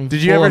fucking?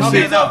 Did you full ever of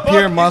see-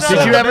 pure muscle?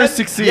 Did you ever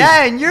succeed?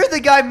 Yeah, and you're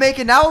the guy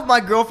making out with my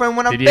girlfriend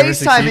when I'm Did you ever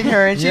FaceTiming succeed?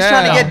 her and she's Yeah.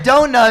 trying to get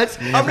donuts.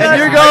 I'm And not-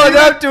 you're Are going you-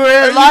 up to her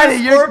and are you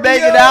lying. a You're Scorpio?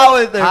 making out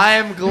with her. I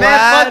am Man,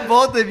 glad. fuck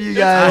both of you I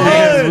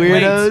guys. am-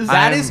 Weirdos.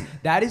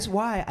 That is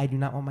why I do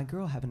not want my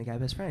girl having a guy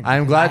best friend.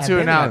 I'm Because I glad have to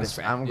been a guy announce. best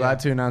friend. I'm glad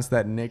to announce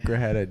that Nick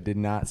Grajeda did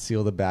not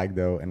seal the bag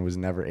though, and was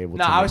never able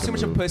No, to. I was make too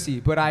much of a move. pussy,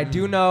 but I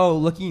do know,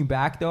 looking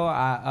back though,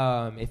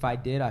 if I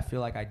did, I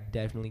feel like I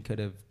definitely could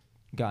have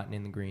gotten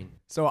in the green.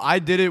 So I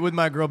did it with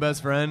my girl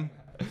best friend.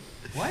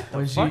 What the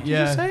When she, fuck did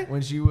you say?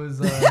 when she was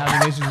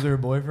having issues with her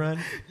boyfriend.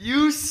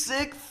 You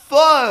sick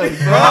fuck, bro.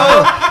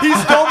 Bro, he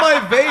stole my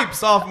vape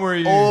sophomore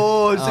year.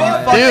 Oh, so you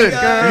Dude, fucking Dude,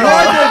 girl. you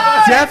are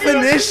the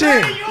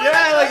definition.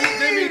 Yeah, like he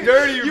did me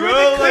dirty, You bro.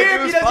 were the Like clear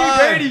it was if he does you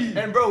fine. dirty.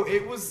 And bro,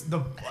 it was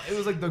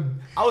like the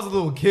I was a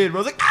little kid,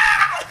 bro. I was like,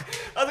 ah!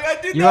 I was like,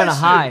 I did You were that on a shit.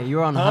 high. You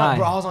were on a high.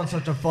 Bro, I was on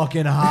such a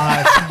fucking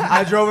high.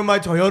 I drove in my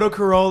Toyota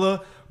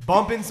Corolla,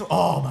 bumping some.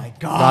 Oh my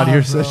god, God,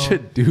 you're bro. such a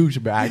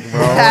douchebag,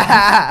 bro.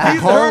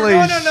 He's Holy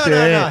no,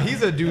 shit.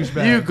 He's a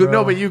douchebag. You bro.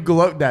 no, but you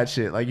gloat that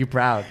shit like you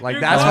proud. Like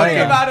You're that's talking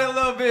what. about it a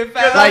little bit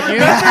fast. Like you,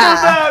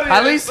 about it.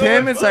 at least So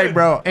him, it's funny. like,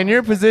 bro. In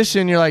your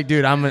position, you're like,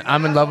 dude, I'm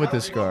in love with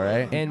this girl,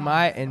 right? in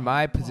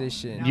my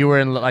position, You were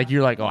in like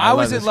you're like, oh, I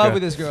was love in love girl.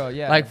 with this girl.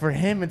 Yeah. Like for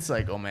him, it's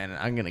like, oh man,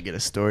 I'm gonna get a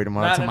story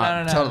tomorrow. No, tell no,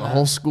 no, no, tell no, the no.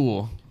 whole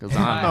school because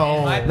I'm.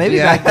 No. Maybe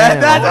Yeah, back then.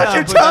 that's No, what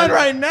you're but telling that-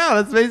 right now.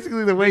 That's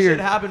basically the way This you're.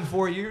 shit happened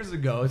 4 years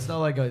ago. It's not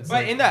like a. It's but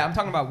like, in that, I'm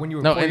talking about when you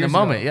were. No, 4 in the years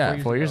moment, ago,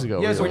 yeah, 4 years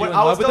ago. Yeah, we so were. Were what you in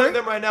I was love with telling her?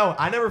 them right now,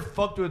 I never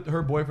fucked with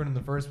her boyfriend in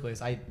the first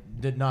place. I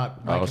did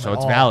not. Like Oh, him so at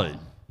it's all. valid.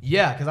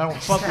 Yeah, because I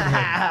don't fuck with him.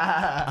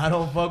 I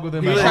don't fuck with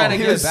him. He at was all. trying to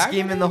He get was back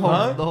scheming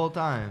with the whole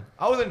time.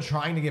 I wasn't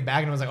trying to get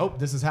back, and I was like, "Oh,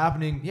 this is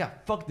happening." Yeah,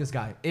 fuck this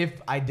guy.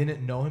 If I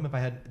didn't know him, if I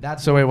had that.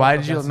 So wait, why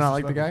did you not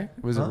like the guy?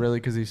 Was it Huh? really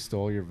because he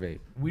stole your vape?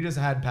 We just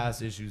had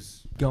past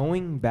issues.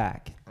 Going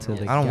back to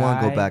the I don't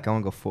want to guy- go back. I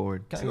want to go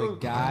forward. To the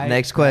guy.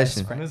 Next best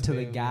question. friend- to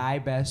the guy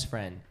best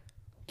friend.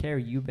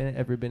 Carrie, you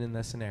ever been in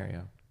that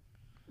scenario?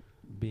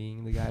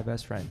 Being the guy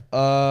best friend.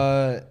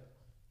 All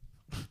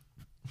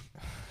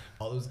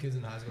those kids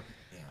in high school.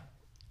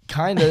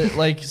 Kind of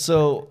like,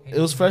 so it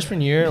was freshman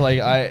year. Like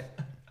I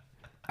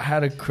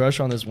had a crush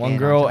on this one Man,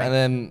 girl, I'm and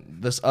then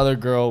this other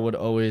girl would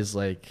always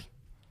like,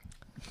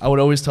 I would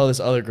always tell this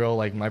other girl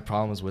like my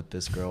problems with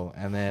this girl,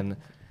 and then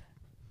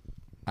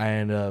I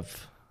ended up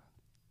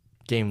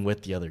getting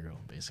with the other girl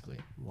basically.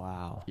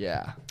 Wow.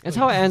 Yeah. That's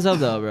how it ends up,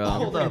 though, bro.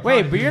 Hold up.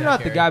 Wait, but you're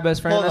not the guy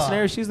best friend in Hold that on.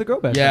 scenario. She's the girl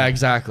best Yeah, friend.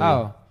 exactly.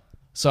 Oh.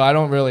 So I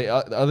don't really.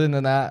 Other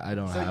than that, I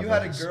don't. So have you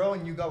had a those. girl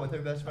and you got with her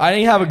best friend? I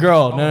didn't have a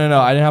girl. No.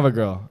 I didn't have a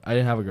girl.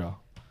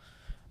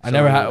 I So-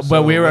 never had. so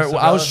But we were. what's the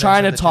I was relevance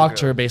trying to of the two talk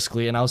to her girls?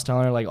 basically, and I was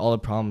telling her like all the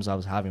problems I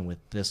was having with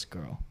this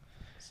girl.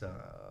 So,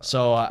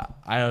 So I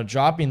ended up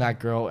dropping that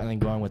girl and then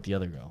going with the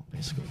other girl,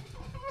 basically.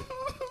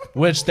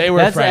 Which they were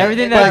That's friends.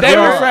 everything But that they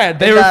girl- were friends.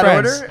 They in were that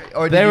friends. order?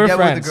 Or did They you were get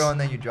friends. with the girl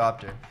and then you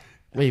dropped her?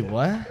 Wait,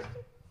 what?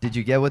 Did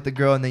you get with the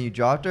girl and then you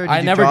dropped her? Or did I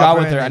you never drop got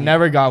with and her. then I you-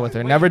 never got with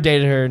her. Never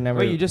dated her. Never.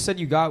 Wait, you just said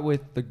you got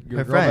with your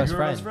Her girl friend. best Your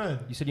friend. best friend.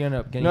 You said you ended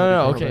up getting No, with no,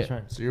 your girl okay. best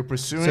friend. So you're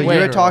pursuing. So a you were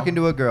girl. talking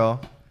to a girl.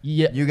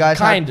 Yeah. You guys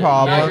had kinda.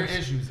 problems. Your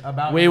issues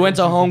about We went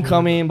to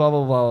homecoming. Blah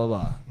blah blah blah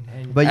blah.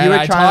 But you and were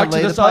I trying talked to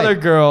lay to the this other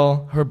pipe.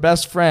 girl, her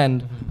best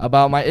friend,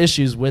 about my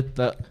issues with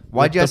the.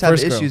 Why'd with you guys the have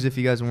first girl. issues if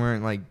you guys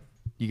weren't like,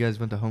 you guys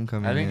went to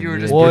homecoming? I think and you were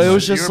didn't- just Well, it pursu-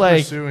 was you just were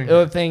like pursuing it,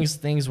 her.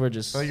 things were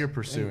just. So you're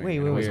pursuing. Wait,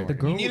 in wait, a wait. way. The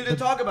girl. You needed to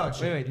talk about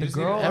shit. Wait, You the just needed to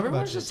girl- talk about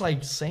Everyone's shit. just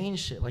like saying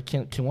shit. Like,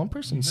 can one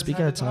person You just speak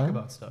had at a to talk time?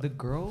 about stuff. The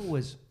girl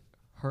was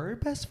her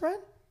best friend.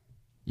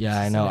 Yeah,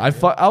 I know. I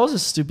was a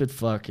stupid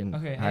fuck in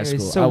Okay. high anyways, school.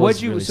 so I what'd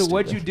was you really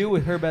what'd you stupid. do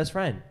with her best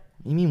friend?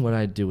 You mean what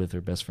I do with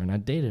her best friend? I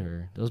dated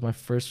her. That was my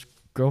first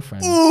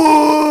girlfriend. It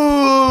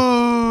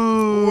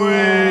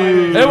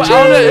was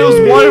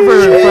one of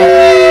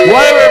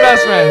her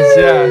best friends.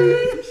 Yeah,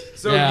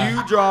 So Yeah.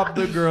 you dropped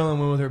the girl and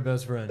went with her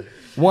best friend.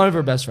 one of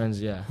her best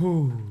friends. Yeah.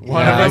 One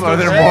Yeah. of them. Are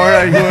there more?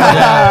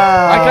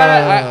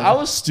 I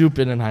was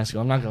stupid in high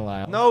school. I'm not gonna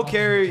lie. No,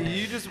 Carrie,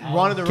 you just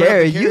wanted to.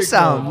 Carrie, you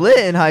sound lit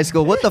in high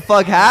school. What the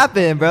fuck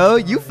happened, bro?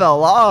 You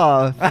fell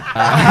off. Bro,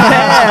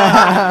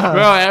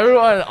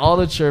 everyone, all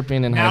the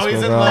chirping in Now high he's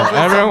school, in bro. love with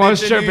Everyone was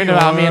something in chirping New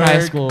about me in high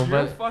York. school, You're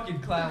a but fucking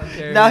clown,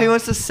 Carrie. Now he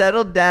wants to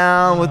settle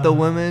down with a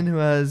woman who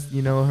has,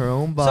 you know, her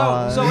own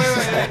boss. So wait.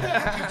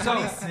 So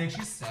 26,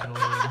 she's settling.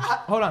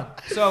 hold on.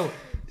 So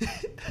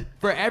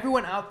for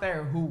everyone out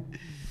there who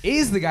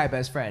is the guy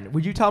best friend,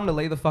 would you tell him to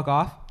lay the fuck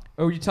off,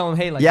 or would you tell him,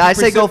 hey, like? yeah, I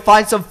say go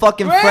find some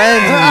fucking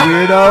friends, you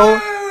weirdo.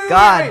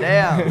 God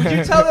damn. Would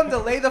you tell them to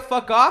lay the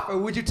fuck off, or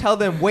would you tell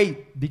them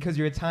wait because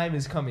your time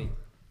is coming?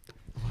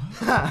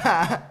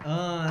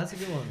 That's a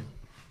good one.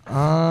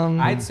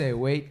 I'd say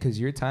wait because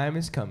your time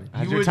is coming.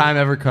 Has your time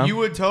ever come? You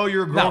would tell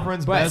your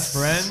girlfriend's but- best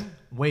friend,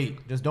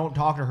 wait, just don't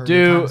talk to her.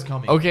 Your dude, time's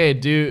coming. okay,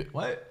 dude.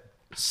 What?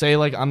 say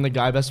like I'm the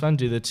guy best friend.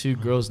 Do the two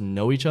girls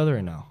know each other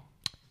or no?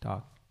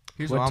 Dog.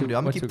 Here's What what I'm two- gonna do.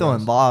 I'm what gonna two keep throwing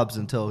girls? lobs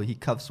until he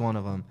cuffs one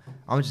of them. I'm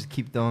gonna just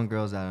keep throwing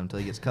girls at him until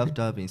he gets cuffed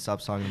up and he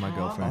stops talking to my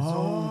girlfriend.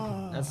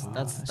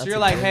 That's So you're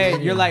like, hey,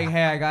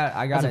 I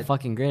got that's a it.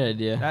 fucking great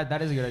idea.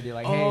 That is a good idea.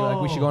 Like, hey,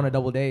 like we should go on a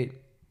double date.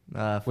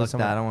 Fuck with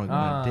someone. that. I don't want to go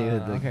on a date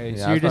with Okay, Yeah,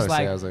 so I you're was just about to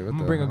say, like, I was like, I'm what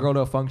gonna the bring a hell? girl to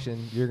a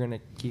function. You're gonna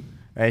keep.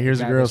 Hey, here's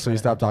a Guy girl, best so you friend.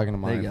 stop talking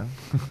to There you mine.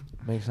 go.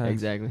 Makes sense.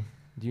 Exactly.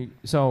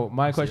 So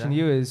my See question to that?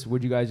 you is: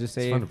 would you guys just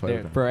say It's fun to play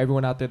with them. for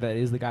everyone out there that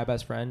is the guy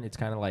best friend, it's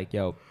kind of like,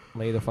 yo,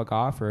 lay the fuck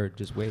off, or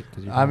just wait?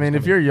 Cause I mean,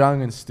 if you're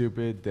young and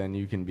stupid, then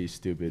you can be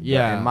stupid.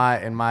 Yeah.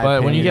 But in my But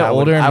opinion, when you get I would-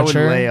 older and I would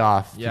mature- lay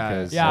off. Yeah.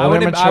 Because yeah, older,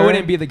 I mature-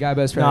 wouldn't be the guy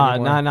best friend Nah,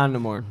 anymore. not no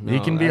more. you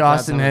No, can be that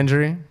Austin time-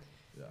 Hendry.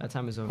 That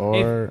time is over.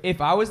 Or If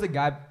I was the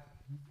guy,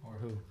 or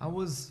who? I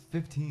was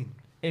 15.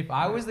 If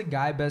I was the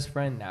guy best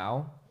friend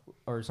now,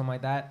 or something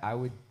like that, I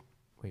would.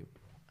 Wait,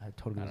 I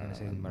totally was gonna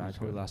say something, but I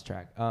totally lost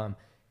track.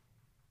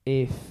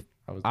 If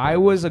I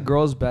was a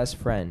girl's best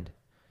friend,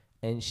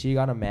 and she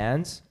got a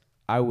man's,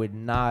 I would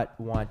not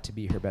want to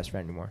be her best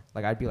friend anymore.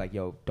 Like I'd be like,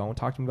 yo, don't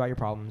talk to me about your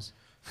problems.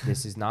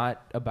 This is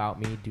not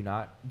about me. Do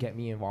not get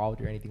me involved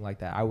or anything like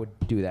that. I would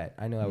do that.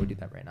 I know I would do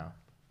that right now.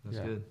 That's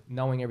Yeah. good.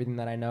 Knowing everything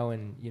that I know,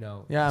 and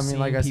yeah, I mean,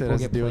 like I said, it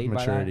has to do with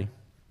maturity.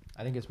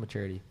 I think it's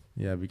maturity.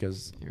 Yeah,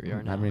 because Here we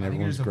are now. I mean, I think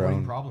you're everyone's just avoiding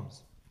grown.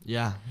 problems.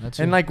 Yeah, that's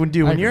And like when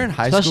you're in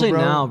high Especially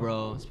school, bro, now,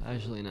 bro.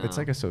 Especially now. it's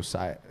like a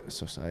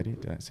society.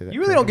 Did I say that? You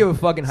really don't correctly? give a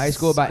fuck in high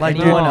school about Like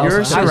anyone no, else. you're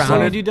High school, you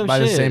surrounded do dumb by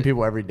the shit. same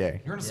people every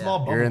day. You're in a small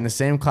bubble. You're in the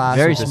same class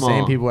Very with the small.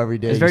 same people every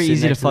day. It's You very sit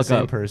easy to next fuck the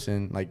same up.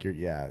 person. Like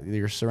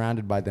you're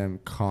surrounded by them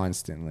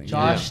constantly.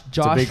 Josh, It's a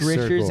Josh big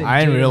Richards, circle. and I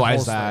didn't Jaden realize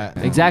Holster. that.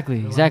 Exactly.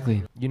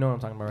 You know what I'm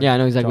talking about, right? Yeah, I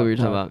know exactly what you're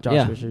talking about. Josh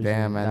Yeah. Richards.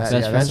 Damn, man, That's that,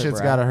 best yeah, friends that shit's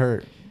with gotta Brad.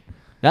 hurt.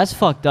 That's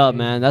fucked up,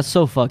 man. That's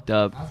so fucked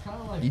up.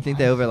 You think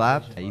they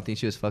overlapped? You think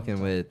she was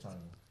fucking with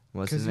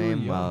what's his 'Cause you were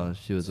name? young. While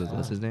she was with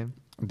what's his name?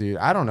 Dude,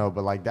 I don't know,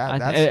 but like that, I-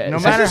 that's it's no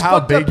just matter how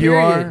fucked up, big you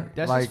period. are, That's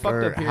just like fucked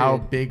or up, how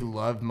period. big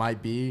love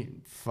might be.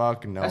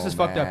 Fuck no. That's just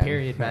fucked up, man.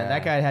 period, man. Yeah.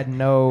 That guy had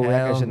no. That guy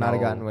Hell should not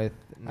have no. gotten with.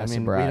 I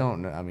mean, we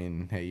don't. I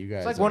mean, hey, you guys.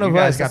 It's like one you of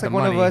guys us. got That's the like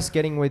one of money. us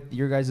getting with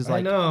your guys' like.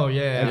 I know,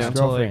 yeah, ex-girlfriend. I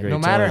totally agree. No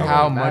matter totally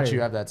how agree. much Matter.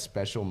 you have that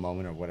special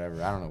moment or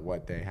whatever, I don't know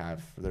what they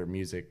have for their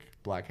music,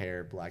 black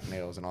hair, black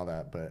nails, and all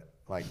that, but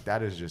like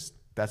that is just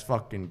that's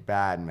fucking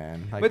bad,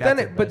 man. Like, But that's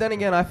then, the but best then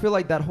again, I feel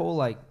like that whole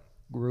like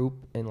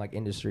group and like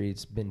industry,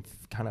 it's been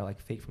kind of like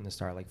fake from the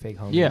start, like fake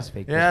homies, Yeah.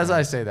 fake. Yeah, as I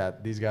friends. say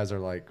that, these guys are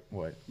like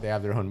what? They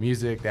have their own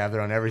music, they have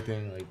their own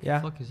everything. Like,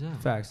 Yeah. What the fuck is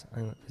that? Facts.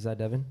 Is that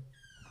Devin?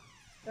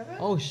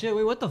 Oh shit!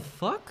 Wait, what the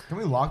fuck? Can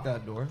we lock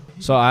that door?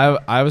 So I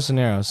have a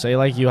scenario. Say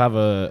like you have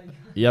a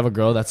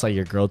girl that's like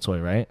your girl toy,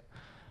 right?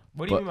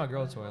 What do you But- mean by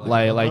girl toy?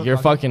 Like you're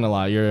fucking a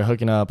lot, you're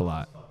hooking up a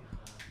lot,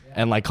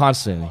 and like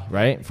constantly,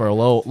 right? For a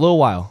little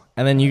while,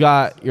 and then you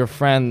got your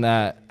friend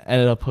that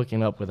ended up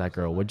hooking up with that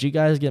girl. Would you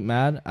guys get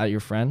mad at your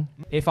friend?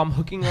 if I'm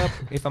hooking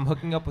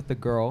up with the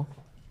girl,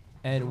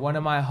 and one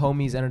of my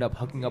homies ended up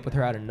hooking up with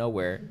her out of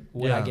nowhere,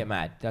 would I Yeah. get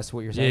mad? That's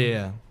what you're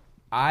saying.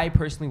 I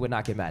personally would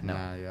not get mad. No,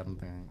 nah, yeah, I don't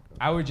think.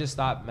 I would just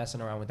stop messing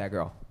around with that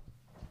girl.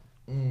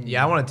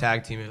 Yeah, I want to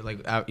tag team it like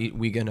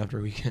weekend after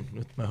weekend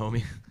with my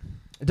homie.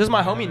 Does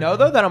my homie know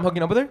though that I'm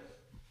hooking up with her?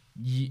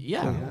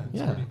 Yeah.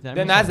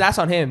 Then that's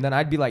on him. Then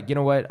I'd be like, you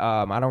know what?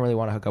 I don't really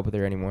want to hook up with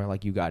her anymore.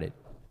 Like you got it.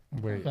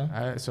 Wait,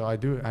 so I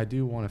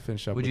do want to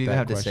finish up. Would with you even that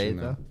have to say question,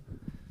 it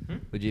though?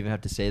 Would you even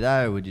have to say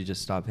that, or would you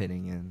just stop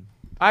hitting and?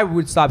 I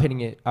would stop hitting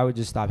it. I would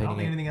just stop I don't hitting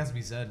think it. anything has to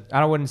be said.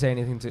 I wouldn't say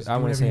anything to. Just I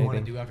do wouldn't whatever say you want to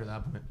anything. do after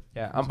that point.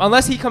 Yeah.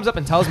 Unless he comes up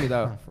and tells me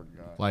though.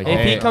 Like If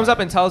hey, he comes up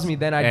and tells me,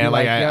 then I'd be and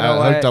like, like you know I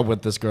what? hooked up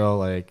with this girl,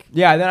 like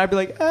Yeah. Then I'd be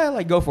like,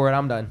 like go for it.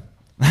 I'm done.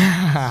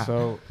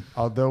 So,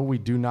 although we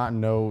do not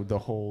know the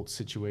whole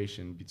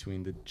situation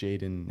between the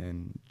Jaden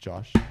and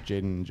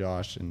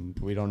Josh, and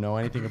we don't know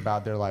anything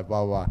about their life,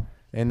 blah, blah, blah.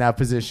 In that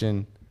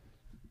position,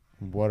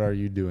 what are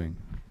you doing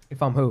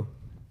If I'm who?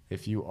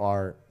 if you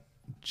are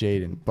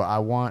Jaden? But I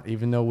want,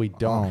 even though we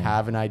don't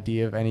have an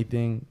idea of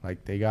anything,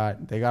 like they got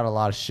a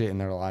lot of shit in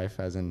their life,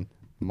 as in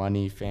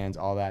money, fans,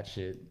 all that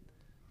shit.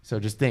 So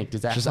just think,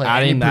 does that just play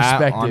adding any that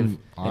perspective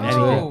on in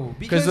Bro, anything?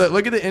 because- Because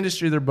look at the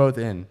industry they're both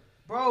in.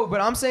 Bro,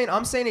 but I'm saying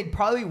it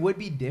probably would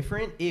be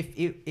different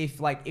if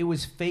like it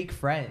was fake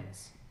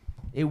friends.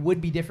 It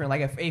would be different. Like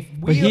if we.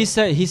 But he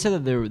said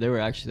that they were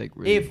actually like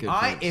really good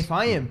friends. If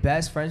I am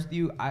best friends with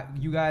you,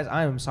 you guys,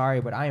 I am sorry,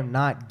 but I am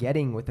not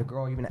getting with a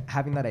girl. Even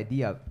having that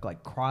idea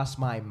like cross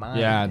my mind.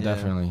 yeah,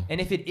 definitely.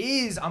 And if it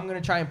is, I'm gonna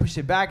try and push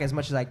it back as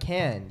much as I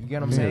can. You get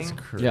what I'm That's saying?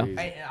 crazy.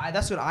 Yeah.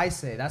 That's what I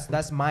say.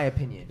 That's my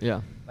opinion.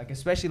 Yeah. Like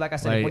especially like I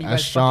said, Like, when you a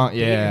guys strong- fucking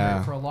dated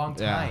yeah. for a long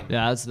Yeah. time.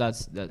 Yeah, that's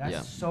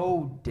That's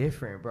so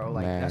different, bro.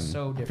 Like Man, that's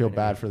so different. I feel to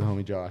bad me. for the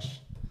homie Josh.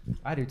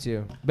 I do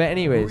too. But What are we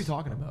anyways,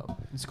 talking about?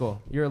 it's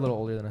cool. You're a little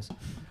older than us.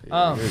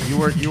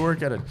 You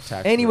work at a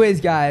tax.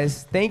 Anyways,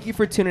 guys, thank you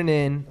for tuning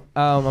in.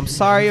 I'm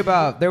sorry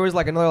about there was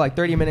like another like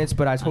 30 minutes,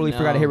 but I totally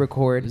forgot to hit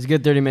record. It was a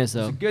good 30 minutes It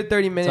was though. a good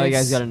 30 minutes. That's all you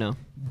guys gotta know.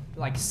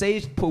 Like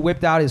Sage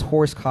whipped out his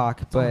horse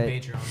cock, on but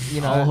Patreon. you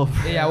know,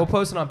 Oh. yeah, we'll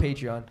post it on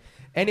Patreon.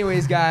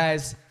 Anyways,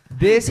 guys,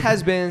 This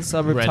has been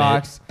Suburb Reddit.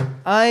 Talks.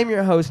 I'm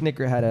your host, Nick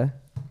Grajeda.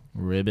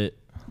 Ribbit.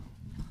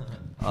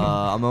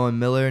 I'm Owen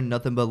Miller.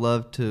 Nothing but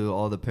love to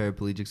all the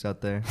paraplegics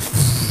out there.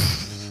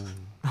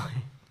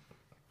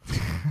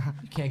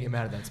 You can't get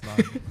mad at that spot.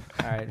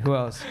 All right, who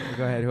else?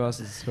 Go ahead. Who else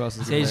is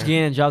Sage there?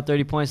 Keenan dropped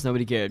 30 points.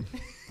 Nobody cared.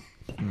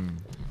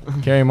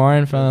 Carrie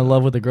Martin fell in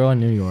love with a girl in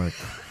New York.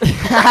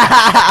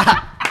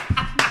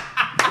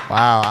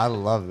 Wow, I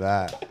love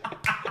that.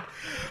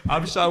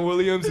 I'm Sean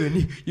Williams,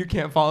 and you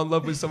can't fall in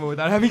love with someone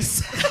without having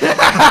sex.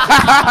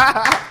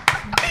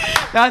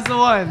 That's the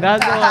one.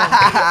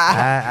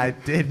 I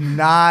did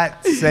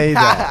not say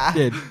that.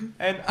 Did.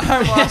 And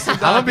I'm Austin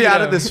Don I'm gonna be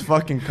out of Vito. this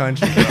fucking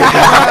country.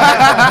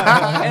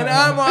 And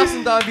I'm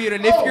Austin Don Vito.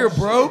 And if you're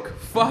broke,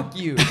 fuck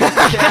you.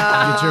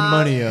 Get your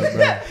money up,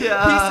 bro. Peace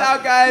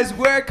out, guys.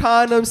 Wear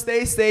condoms.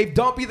 Stay safe.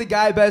 Don't be the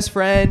guy best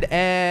friend.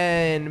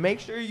 And make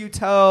sure you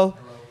tell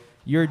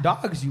your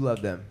dogs you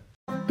love them.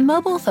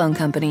 Mobile phone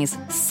companies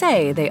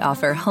say they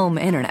offer home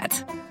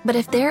internet. But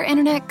if their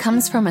internet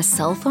comes from a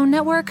cell phone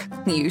network,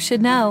 you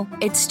should know.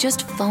 It's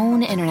just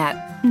phone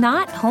internet,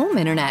 not home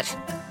internet.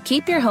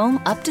 Keep your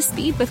home up to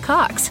speed with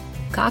Cox.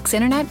 Cox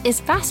internet is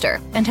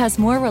faster and has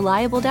more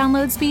reliable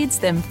download speeds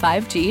than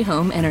 5G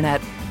home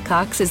internet.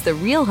 Cox is the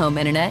real home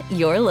internet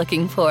you're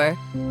looking for.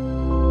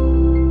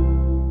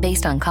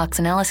 Based on Cox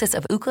analysis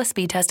of Ookla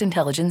speed test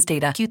intelligence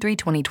data Q3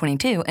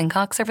 2022 and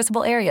Cox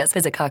serviceable areas,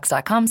 visit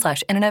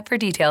cox.com/internet for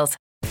details.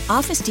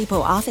 Office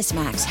Depot Office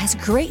Max has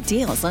great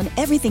deals on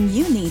everything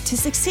you need to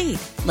succeed,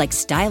 like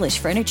stylish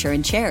furniture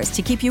and chairs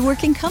to keep you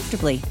working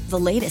comfortably, the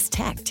latest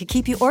tech to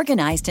keep you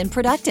organized and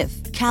productive,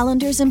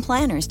 calendars and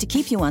planners to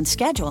keep you on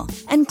schedule,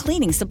 and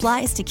cleaning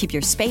supplies to keep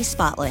your space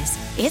spotless.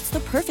 It's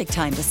the perfect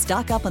time to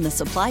stock up on the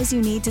supplies you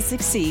need to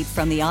succeed,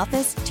 from the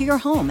office to your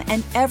home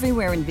and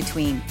everywhere in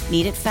between.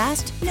 Need it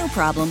fast? No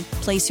problem.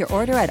 Place your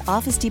order at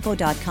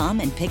OfficeDepot.com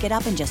and pick it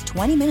up in just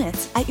 20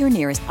 minutes at your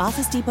nearest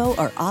Office Depot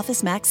or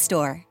Office Max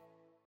store.